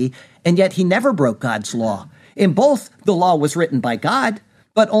humanity, and yet he never broke God's law. In both, the law was written by God,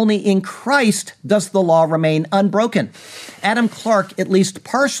 but only in Christ does the law remain unbroken. Adam Clarke at least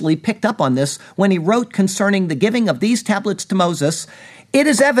partially picked up on this when he wrote concerning the giving of these tablets to Moses. It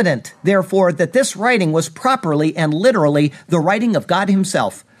is evident, therefore, that this writing was properly and literally the writing of God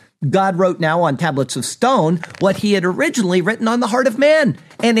himself. God wrote now on tablets of stone what he had originally written on the heart of man,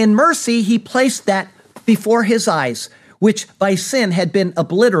 and in mercy he placed that before his eyes, which by sin had been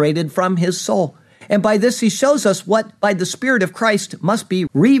obliterated from his soul. And by this he shows us what by the Spirit of Christ must be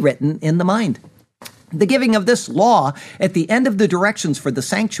rewritten in the mind. The giving of this law at the end of the directions for the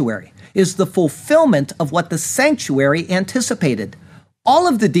sanctuary is the fulfillment of what the sanctuary anticipated. All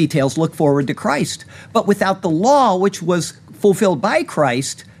of the details look forward to Christ, but without the law, which was fulfilled by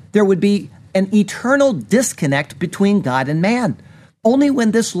Christ, there would be an eternal disconnect between God and man. Only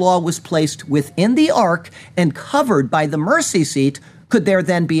when this law was placed within the ark and covered by the mercy seat could there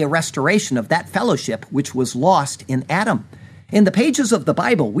then be a restoration of that fellowship which was lost in Adam. In the pages of the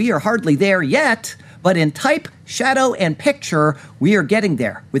Bible, we are hardly there yet, but in type, shadow, and picture, we are getting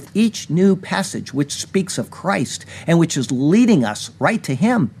there with each new passage which speaks of Christ and which is leading us right to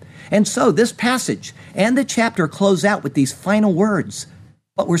him. And so this passage and the chapter close out with these final words.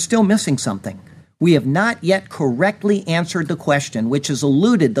 But we're still missing something. We have not yet correctly answered the question which has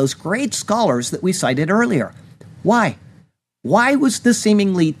eluded those great scholars that we cited earlier. Why? Why was the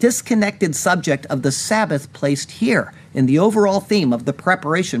seemingly disconnected subject of the Sabbath placed here in the overall theme of the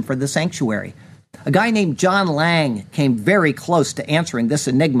preparation for the sanctuary? A guy named John Lang came very close to answering this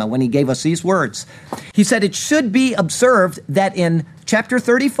enigma when he gave us these words. He said, it should be observed that in chapter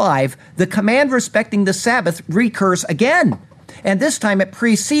 35, the command respecting the Sabbath recurs again. And this time it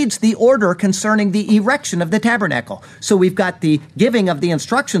precedes the order concerning the erection of the tabernacle. So we've got the giving of the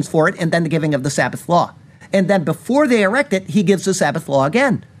instructions for it and then the giving of the Sabbath law. And then before they erect it, he gives the Sabbath law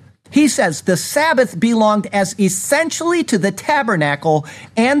again. He says the Sabbath belonged as essentially to the tabernacle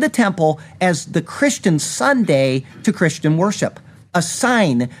and the temple as the Christian Sunday to Christian worship, a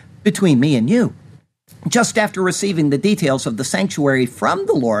sign between me and you. Just after receiving the details of the sanctuary from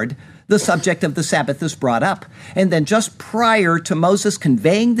the Lord, the subject of the Sabbath is brought up. And then just prior to Moses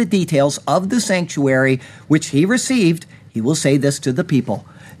conveying the details of the sanctuary, which he received, he will say this to the people.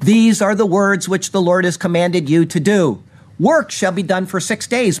 These are the words which the Lord has commanded you to do. Work shall be done for 6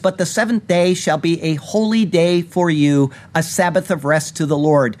 days, but the seventh day shall be a holy day for you, a Sabbath of rest to the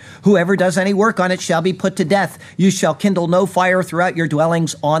Lord. Whoever does any work on it shall be put to death. You shall kindle no fire throughout your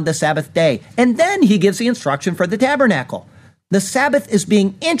dwellings on the Sabbath day. And then he gives the instruction for the tabernacle. The Sabbath is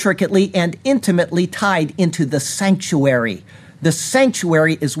being intricately and intimately tied into the sanctuary. The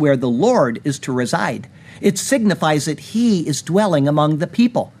sanctuary is where the Lord is to reside. It signifies that he is dwelling among the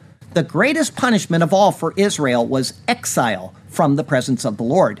people. The greatest punishment of all for Israel was exile from the presence of the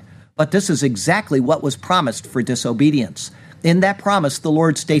Lord. But this is exactly what was promised for disobedience. In that promise, the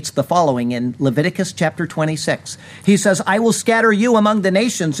Lord states the following in Leviticus chapter 26. He says, I will scatter you among the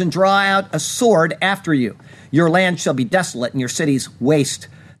nations and draw out a sword after you. Your land shall be desolate and your cities waste.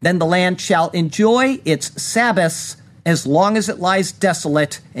 Then the land shall enjoy its Sabbaths as long as it lies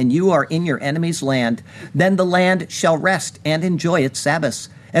desolate and you are in your enemy's land. Then the land shall rest and enjoy its Sabbaths.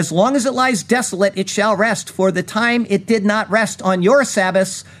 As long as it lies desolate, it shall rest, for the time it did not rest on your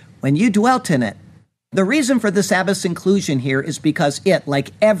Sabbaths when you dwelt in it. The reason for the Sabbath's inclusion here is because it,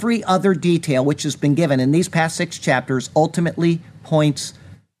 like every other detail which has been given in these past 6 chapters, ultimately points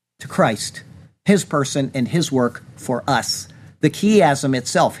to Christ, his person and his work for us. The chiasm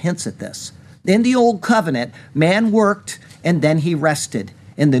itself hints at this. In the Old Covenant, man worked and then he rested.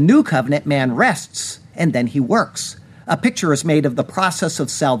 In the New Covenant, man rests and then he works. A picture is made of the process of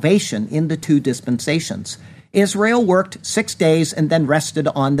salvation in the 2 dispensations. Israel worked 6 days and then rested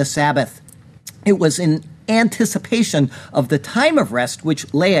on the Sabbath. It was in anticipation of the time of rest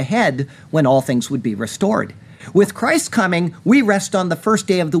which lay ahead when all things would be restored. With Christ's coming, we rest on the first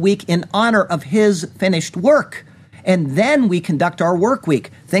day of the week in honor of his finished work. And then we conduct our work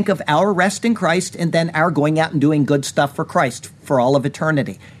week. Think of our rest in Christ and then our going out and doing good stuff for Christ for all of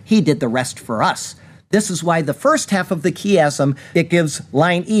eternity. He did the rest for us. This is why the first half of the chiasm, it gives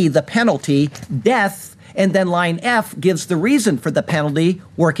line E, the penalty, death, and then line F gives the reason for the penalty,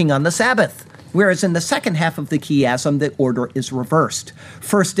 working on the Sabbath. Whereas in the second half of the chiasm, the order is reversed.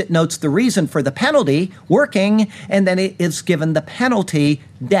 First, it notes the reason for the penalty, working, and then it is given the penalty,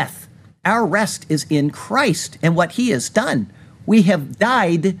 death. Our rest is in Christ and what he has done. We have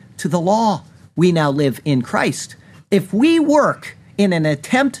died to the law. We now live in Christ. If we work in an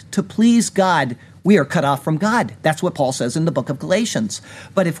attempt to please God, we are cut off from God. That's what Paul says in the book of Galatians.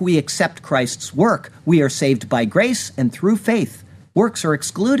 But if we accept Christ's work, we are saved by grace and through faith. Works are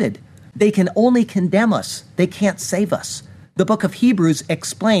excluded. They can only condemn us. They can't save us. The book of Hebrews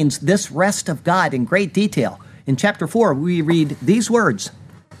explains this rest of God in great detail. In chapter 4, we read these words.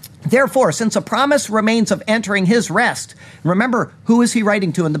 Therefore, since a promise remains of entering his rest, remember, who is he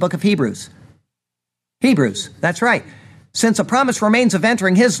writing to in the book of Hebrews? Hebrews, that's right. Since a promise remains of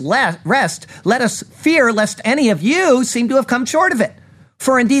entering his rest, let us fear lest any of you seem to have come short of it.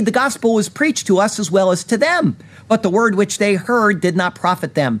 For indeed the gospel was preached to us as well as to them. But the word which they heard did not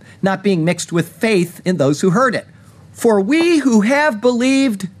profit them, not being mixed with faith in those who heard it. For we who have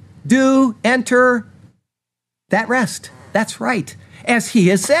believed do enter that rest. That's right. As he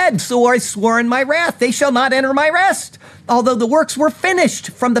has said, so I swore in my wrath, they shall not enter my rest, although the works were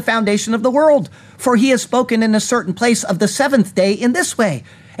finished from the foundation of the world. For he has spoken in a certain place of the seventh day in this way,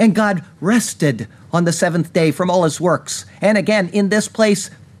 and God rested on the seventh day from all his works. And again, in this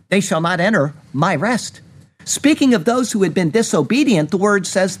place, they shall not enter my rest. Speaking of those who had been disobedient, the word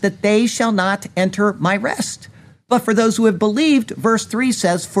says that they shall not enter my rest. But for those who have believed, verse 3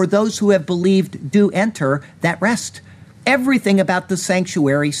 says, for those who have believed do enter that rest. Everything about the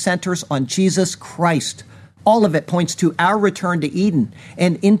sanctuary centers on Jesus Christ. All of it points to our return to Eden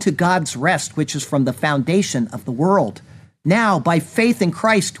and into God's rest, which is from the foundation of the world. Now, by faith in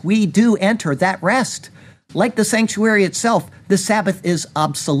Christ, we do enter that rest. Like the sanctuary itself, the Sabbath is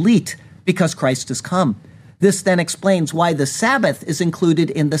obsolete because Christ has come. This then explains why the Sabbath is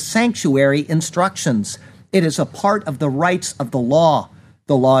included in the sanctuary instructions. It is a part of the rites of the law.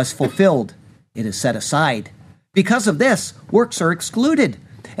 The law is fulfilled. It is set aside. Because of this, works are excluded.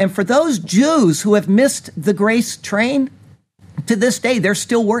 And for those Jews who have missed the grace train, to this day, they're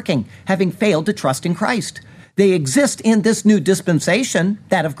still working, having failed to trust in Christ. They exist in this new dispensation,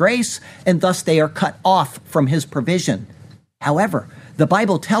 that of grace, and thus they are cut off from his provision. However, the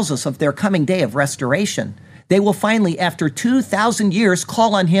Bible tells us of their coming day of restoration. They will finally, after 2,000 years,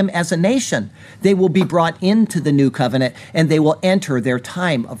 call on him as a nation. They will be brought into the new covenant, and they will enter their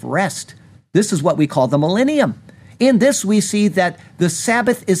time of rest. This is what we call the millennium. In this, we see that the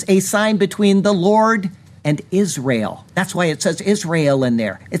Sabbath is a sign between the Lord and Israel. That's why it says Israel in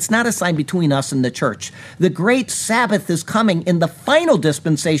there. It's not a sign between us and the church. The great Sabbath is coming in the final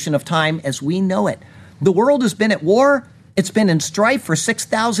dispensation of time as we know it. The world has been at war. It's been in strife for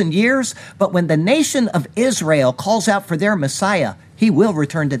 6,000 years. But when the nation of Israel calls out for their Messiah, he will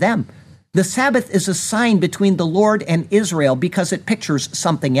return to them. The Sabbath is a sign between the Lord and Israel because it pictures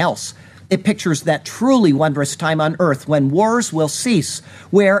something else. It pictures that truly wondrous time on earth when wars will cease,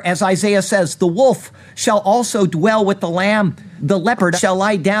 where, as Isaiah says, the wolf shall also dwell with the lamb, the leopard shall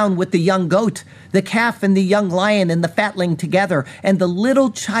lie down with the young goat, the calf and the young lion and the fatling together, and the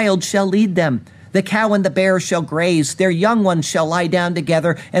little child shall lead them. The cow and the bear shall graze, their young ones shall lie down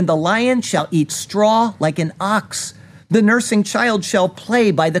together, and the lion shall eat straw like an ox. The nursing child shall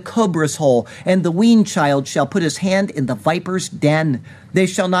play by the cobra's hole, and the weaned child shall put his hand in the viper's den. They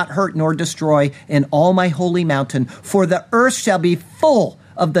shall not hurt nor destroy in all my holy mountain, for the earth shall be full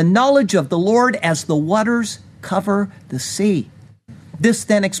of the knowledge of the Lord as the waters cover the sea. This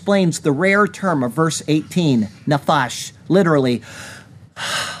then explains the rare term of verse 18, nafash, literally,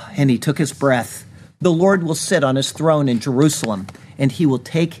 and he took his breath. The Lord will sit on his throne in Jerusalem, and he will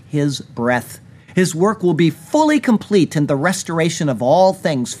take his breath. His work will be fully complete in the restoration of all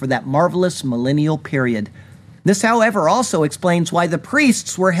things for that marvelous millennial period. This, however, also explains why the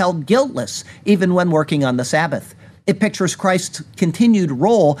priests were held guiltless even when working on the Sabbath. It pictures Christ's continued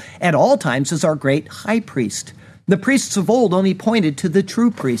role at all times as our great high priest. The priests of old only pointed to the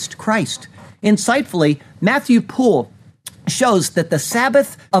true priest, Christ. Insightfully, Matthew Poole shows that the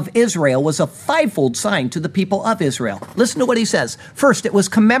Sabbath of Israel was a fivefold sign to the people of Israel. Listen to what he says. First, it was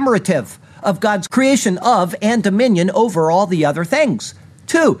commemorative of God's creation of and dominion over all the other things.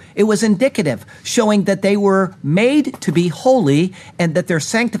 2, it was indicative, showing that they were made to be holy and that their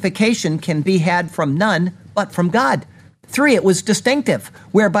sanctification can be had from none but from God. 3, it was distinctive,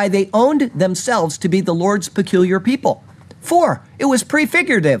 whereby they owned themselves to be the Lord's peculiar people. 4, it was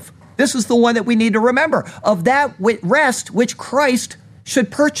prefigurative. This is the one that we need to remember, of that rest which Christ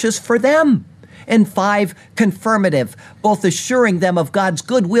should purchase for them. And 5, confirmative, both assuring them of God's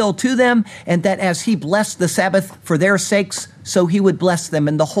goodwill to them, and that as he blessed the Sabbath for their sakes, so he would bless them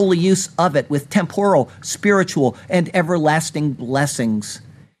in the holy use of it with temporal, spiritual, and everlasting blessings.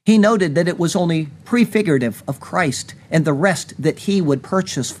 He noted that it was only prefigurative of Christ and the rest that he would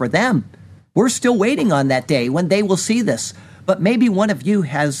purchase for them. We're still waiting on that day when they will see this, but maybe one of you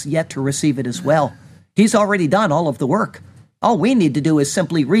has yet to receive it as well. He's already done all of the work. All we need to do is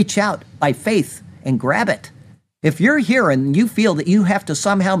simply reach out by faith and grab it. If you're here and you feel that you have to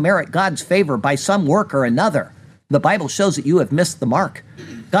somehow merit God's favor by some work or another, the Bible shows that you have missed the mark.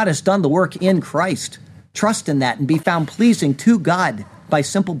 God has done the work in Christ. Trust in that and be found pleasing to God by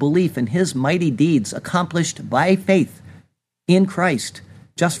simple belief in his mighty deeds accomplished by faith in Christ,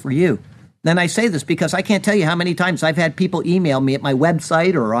 just for you. Then I say this because I can't tell you how many times I've had people email me at my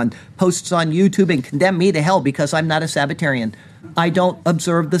website or on posts on YouTube and condemn me to hell because I'm not a Sabbatarian. I don't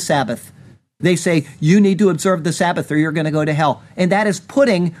observe the Sabbath. They say, you need to observe the Sabbath or you're going to go to hell. And that is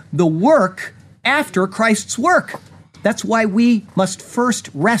putting the work after Christ's work. That's why we must first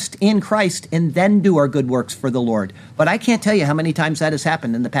rest in Christ and then do our good works for the Lord. But I can't tell you how many times that has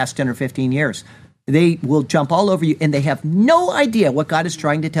happened in the past 10 or 15 years. They will jump all over you and they have no idea what God is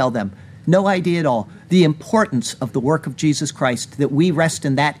trying to tell them. No idea at all. The importance of the work of Jesus Christ, that we rest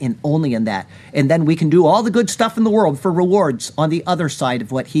in that and only in that. And then we can do all the good stuff in the world for rewards on the other side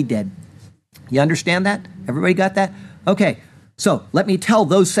of what he did. You understand that? Everybody got that? Okay. So let me tell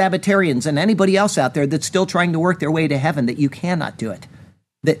those Sabbatarians and anybody else out there that's still trying to work their way to heaven that you cannot do it.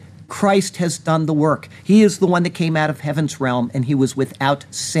 That Christ has done the work. He is the one that came out of heaven's realm and he was without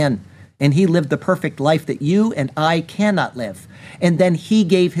sin. And he lived the perfect life that you and I cannot live. And then he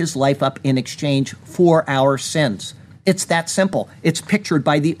gave his life up in exchange for our sins. It's that simple. It's pictured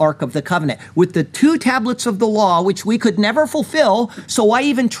by the Ark of the Covenant with the 2 tablets of the law, which we could never fulfill. So why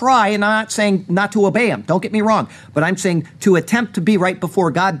even try? And I'm not saying not to obey them. Don't get me wrong. But I'm saying to attempt to be right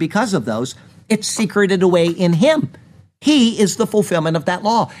before God because of those, it's secreted away in him. He is the fulfillment of that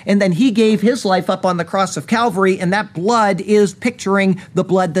law. And then he gave his life up on the cross of Calvary, and that blood is picturing the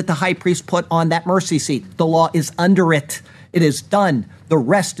blood that the high priest put on that mercy seat. The law is under it. It is done. The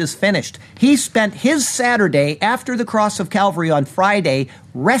rest is finished. He spent his Saturday after the cross of Calvary on Friday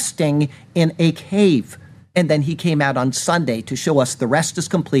resting in a cave. And then he came out on Sunday to show us the rest is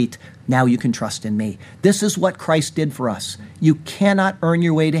complete. Now you can trust in me. This is what Christ did for us. You cannot earn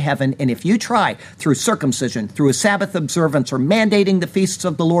your way to heaven. And if you try through circumcision, through a Sabbath observance, or mandating the feasts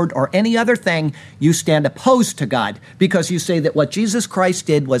of the Lord, or any other thing, you stand opposed to God because you say that what Jesus Christ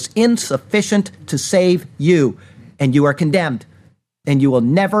did was insufficient to save you. And you are condemned. And you will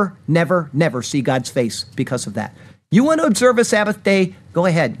never, never, never see God's face because of that. You want to observe a Sabbath day? Go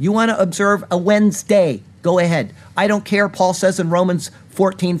ahead. You want to observe a Wednesday? Go ahead. I don't care. Paul says in Romans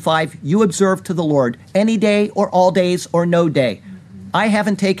 14:5, you observe to the Lord any day or all days or no day. I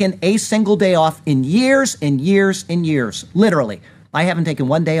haven't taken a single day off in years and years and years. Literally. I haven't taken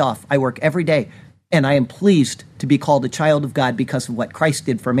one day off. I work every day. And I am pleased to be called a child of God because of what Christ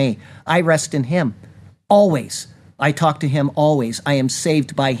did for me. I rest in him. Always. I talk to him always. I am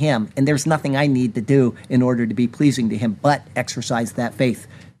saved by him. And there's nothing I need to do in order to be pleasing to him but exercise that faith.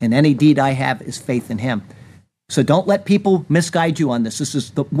 And any deed I have is faith in him. So don't let people misguide you on this. This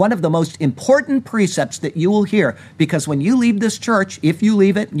is one of the most important precepts that you will hear, because when you leave this church, if you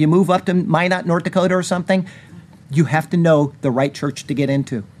leave it, you move up to Minot, North Dakota or something, you have to know the right church to get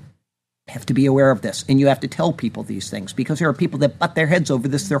into. You have to be aware of this, and you have to tell people these things, because there are people that butt their heads over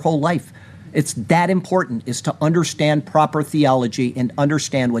this their whole life. It's that important, is to understand proper theology and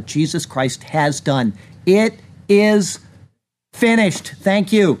understand what Jesus Christ has done. It is finished.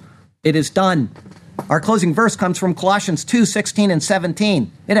 Thank you. It is done. Our closing verse comes from Colossians 2:16 and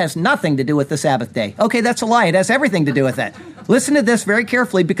 17. It has nothing to do with the Sabbath day. Okay, that's a lie. It has everything to do with it. Listen to this very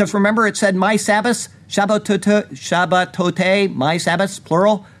carefully, because remember it said my Sabbaths, Shabbatote, my Sabbaths,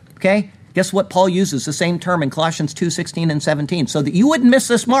 plural. Okay? Guess what Paul uses? The same term in Colossians 2:16 and 17, so that you wouldn't miss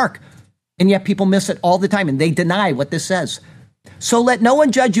this mark. And yet people miss it all the time, and they deny what this says. So let no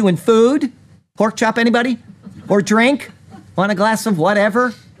one judge you in food, pork chop, anybody? Or drink, on a glass of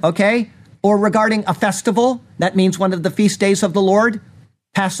whatever, okay? Or regarding a festival, that means one of the feast days of the Lord,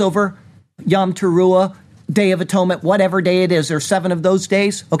 Passover, Yom Teruah, Day of Atonement, whatever day it is. There's 7 of those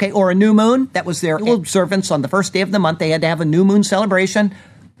days, okay? Or a new moon. That was their observance on the first day of the month. They had to have a new moon celebration.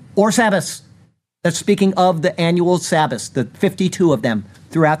 Or Sabbaths. That's speaking of the annual Sabbaths, the 52 of them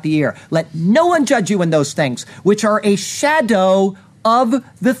throughout the year. Let no one judge you in those things, which are a shadow of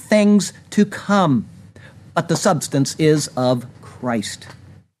the things to come. But the substance is of Christ.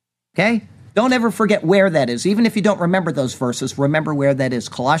 Okay? Don't ever forget where that is. Even if you don't remember those verses, remember where that is.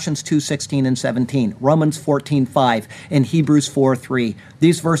 Colossians 2:16 and 17, Romans 14:5, and Hebrews 4:3.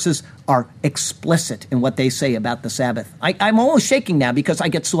 These verses are explicit in what they say about the Sabbath. I'm almost shaking now because I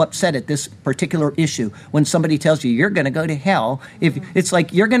get so upset at this particular issue when somebody tells you you're going to go to hell. If it's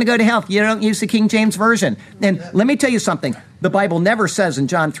like you're going to go to hell if you don't use the King James Version. And let me tell you something. The Bible never says in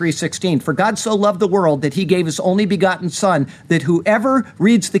John 3:16, "For God so loved the world that he gave his only begotten Son, that whoever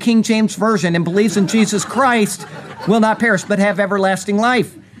reads the King James Version and believes in Jesus Christ will not perish but have everlasting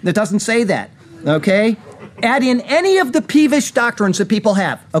life." It doesn't say that, okay? Add in any of the peevish doctrines that people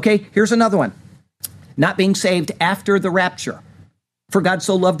have, okay? Here's another one. Not being saved after the rapture. "For God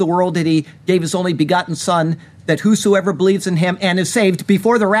so loved the world that he gave his only begotten Son, that whosoever believes in him and is saved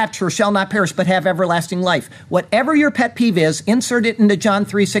before the rapture shall not perish but have everlasting life." Whatever your pet peeve is, insert it into John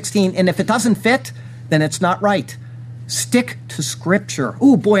 3:16, and if it doesn't fit, then it's not right. Stick to Scripture.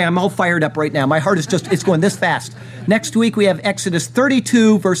 Oh boy, I'm all fired up right now. My heart is it's going this fast. Next week we have Exodus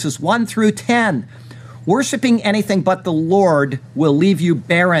 32, verses 1 through 10. "Worshipping anything but the Lord will leave you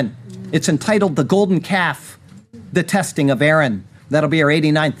barren." It's entitled "The Golden Calf, the Testing of Aaron." That'll be our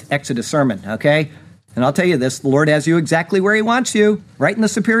 89th Exodus sermon, okay? And I'll tell you this, the Lord has you exactly where he wants you, right in the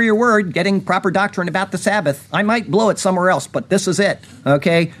superior word, getting proper doctrine about the Sabbath. I might blow it somewhere else, but this is it,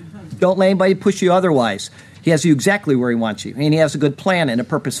 okay? Don't let anybody push you otherwise. He has you exactly where he wants you, and he has a good plan and a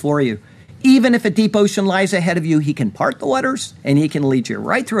purpose for you. Even if a deep ocean lies ahead of you, he can part the waters, and he can lead you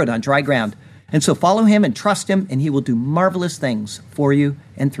right through it on dry ground. And so follow him and trust him, and he will do marvelous things for you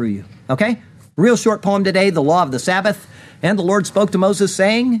and through you, okay? Real short poem today, the law of the Sabbath. "And the Lord spoke to Moses,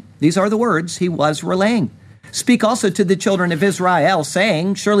 saying," these are the words he was relaying, "Speak also to the children of Israel,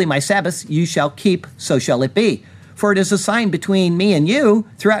 saying, Surely my Sabbaths you shall keep, so shall it be. For it is a sign between me and you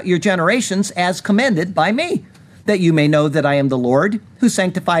throughout your generations, as commanded by me, that you may know that I am the Lord, who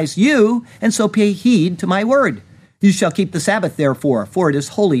sanctifies you, and so pay heed to my word. You shall keep the Sabbath, therefore, for it is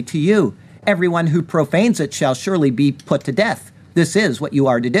holy to you. Everyone who profanes it shall surely be put to death. This is what you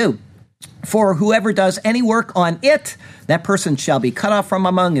are to do. For whoever does any work on it, that person shall be cut off from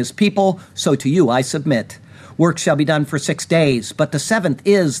among his people, so to you I submit. Work shall be done for 6 days, but the 7th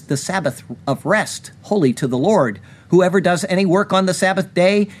is the Sabbath of rest, holy to the Lord. Whoever does any work on the Sabbath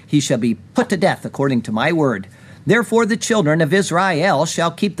day, he shall be put to death according to my word. Therefore the children of Israel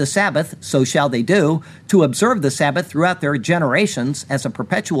shall keep the Sabbath, so shall they do, to observe the Sabbath throughout their generations as a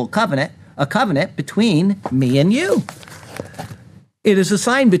perpetual covenant, a covenant between me and you. It is a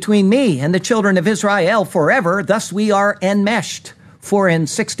sign between me and the children of Israel forever, thus we are enmeshed. For in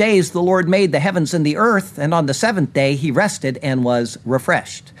 6 days the Lord made the heavens and the earth, and on the 7th day he rested and was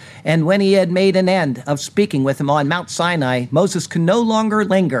refreshed. And when he had made an end of speaking with him on Mount Sinai, Moses could no longer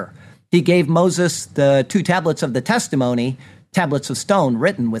linger. He gave Moses the 2 tablets of the testimony, tablets of stone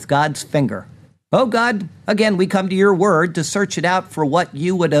written with God's finger. Oh God, again we come to your word to search it out for what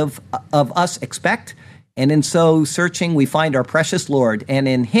you would of us expect. And in so searching, we find our precious Lord, and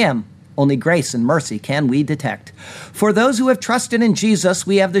in him only grace and mercy can we detect. For those who have trusted in Jesus,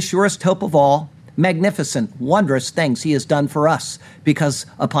 we have the surest hope of all. Magnificent, wondrous things he has done for us, because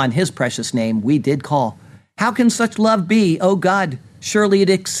upon his precious name we did call. How can such love be, O God? Surely it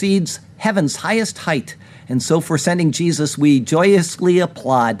exceeds heaven's highest height. And so for sending Jesus, we joyously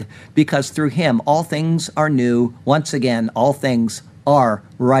applaud, because through him all things are new. Once again, all things are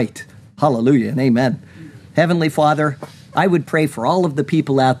right. Hallelujah and amen. Heavenly Father, I would pray for all of the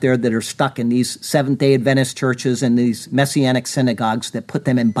people out there that are stuck in these Seventh-day Adventist churches and these Messianic synagogues that put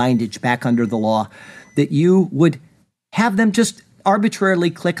them in bondage back under the law, that you would have them just arbitrarily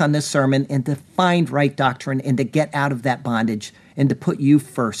click on this sermon and to find right doctrine and to get out of that bondage and to put you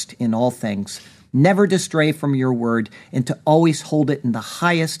first in all things. Never to stray from your word and to always hold it in the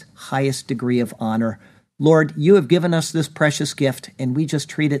highest degree of honor. Lord, you have given us this precious gift and we just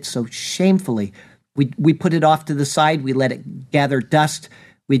treat it so shamefully. We put it off to the side. We let it gather dust.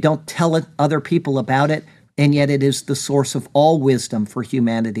 We don't tell other people about it. And yet it is the source of all wisdom for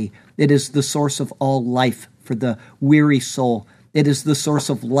humanity. It is the source of all life for the weary soul. It is the source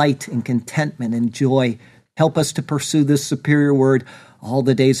of light and contentment and joy. Help us to pursue this superior word all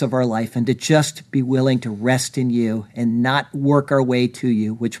the days of our life and to just be willing to rest in you and not work our way to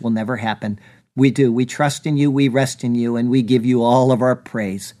you, which will never happen. We do. We trust in you, we rest in you, and we give you all of our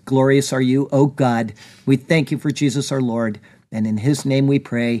praise. Glorious are you, O God. We thank you for Jesus our Lord, and in his name we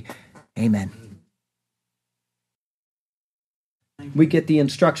pray. Amen. We get the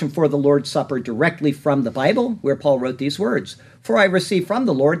instruction for the Lord's Supper directly from the Bible, where Paul wrote these words, "For I received from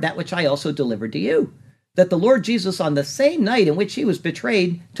the Lord that which I also delivered to you, that the Lord Jesus on the same night in which he was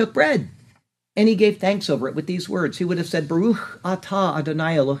betrayed took bread. And he gave thanks over it with these words." He would have said, "Baruch atah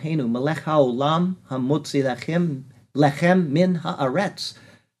Adonai Eloheinu melech haolam hamotzi lechem min haaretz.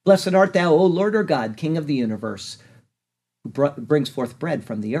 Blessed art thou, O Lord our God, King of the universe, who brings forth bread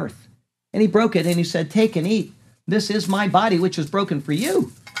from the earth." And he broke it and he said, "Take and eat. This is my body which is broken for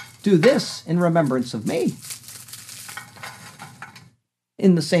you. Do this in remembrance of me."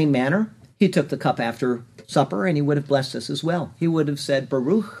 In the same manner, he took the cup after supper, and he would have blessed us as well. He would have said,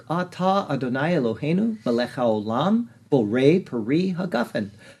 "Baruch atah Adonai Eloheinu melech haolam borei peri hagafen.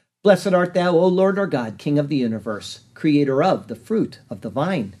 Blessed art thou, O Lord our God, King of the universe, creator of the fruit of the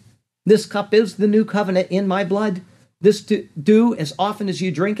vine. This cup is the new covenant in my blood. This do as often as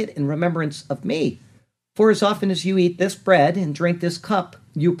you drink it in remembrance of me. For as often as you eat this bread and drink this cup,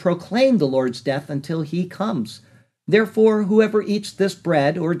 you proclaim the Lord's death until he comes. Therefore, whoever eats this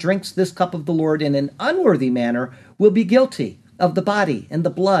bread or drinks this cup of the Lord in an unworthy manner will be guilty of the body and the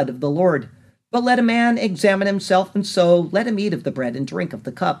blood of the Lord. But let a man examine himself, and so let him eat of the bread and drink of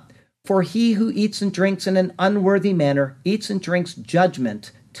the cup. For he who eats and drinks in an unworthy manner eats and drinks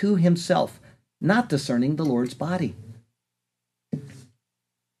judgment to himself, not discerning the Lord's body."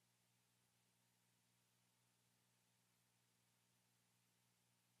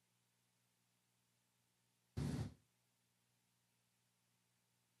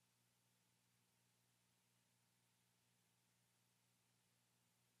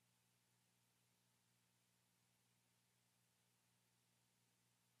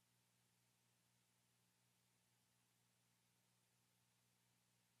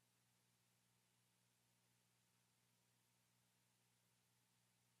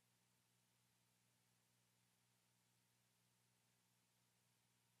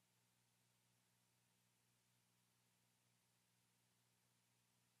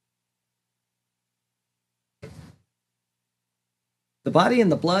 The body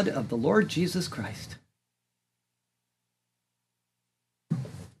and the blood of the Lord Jesus Christ.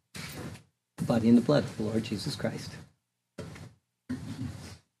 The body and the blood of the Lord Jesus Christ.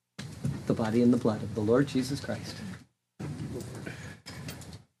 The body and the blood of the Lord Jesus Christ.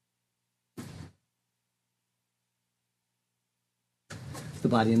 The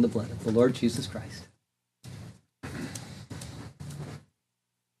body and the blood of the Lord Jesus Christ.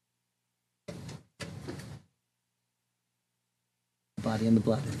 The body and the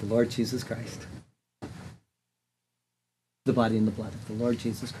blood of the Lord Jesus Christ. The body and the blood of the Lord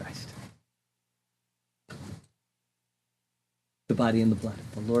Jesus Christ. The body and the blood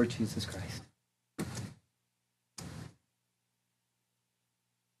of the Lord Jesus Christ.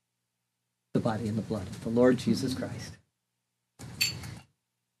 The body and the blood of the Lord Jesus Christ.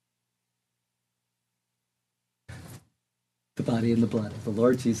 The body and the blood of the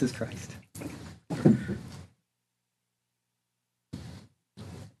Lord Jesus Christ.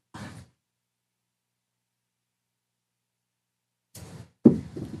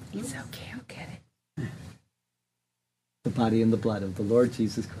 It's okay, I'll get it. The body and the blood of the Lord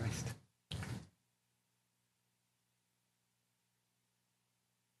Jesus Christ.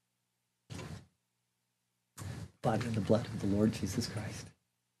 Body and the blood of the Lord Jesus Christ.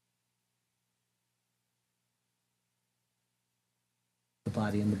 The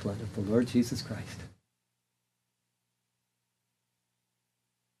body and the blood of the Lord Jesus Christ.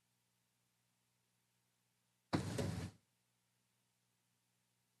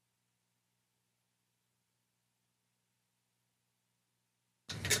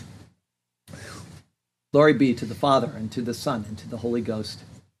 Glory be to the Father, and to the Son, and to the Holy Ghost,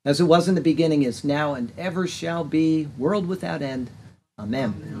 as it was in the beginning, is now, and ever shall be, world without end.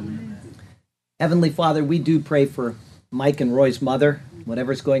 Amen. Amen. Heavenly Father, we do pray for Mike and Roy's mother.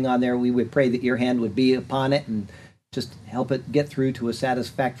 Whatever's going on there, we would pray that your hand would be upon it and just help it get through to a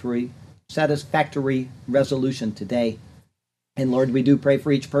satisfactory resolution today. And Lord, we do pray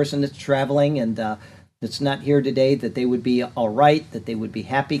for each person that's traveling and that's not here today, that they would be all right, that they would be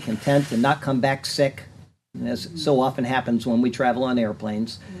happy, content, and not come back sick, as so often happens when we travel on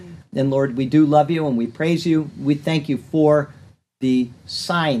airplanes. And Lord, we do love you and we praise you. We thank you for the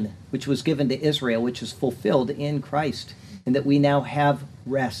sign which was given to Israel, which is fulfilled in Christ, and that we now have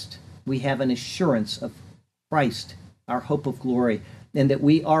rest. We have an assurance of Christ, our hope of glory, and that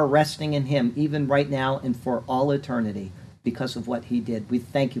we are resting in him even right now and for all eternity because of what he did. We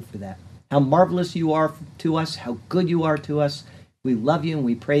thank you for that. how marvelous you are to us, how good you are to us. We love you and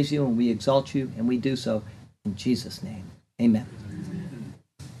we praise you and we exalt you, and we do so in Jesus' name. Amen.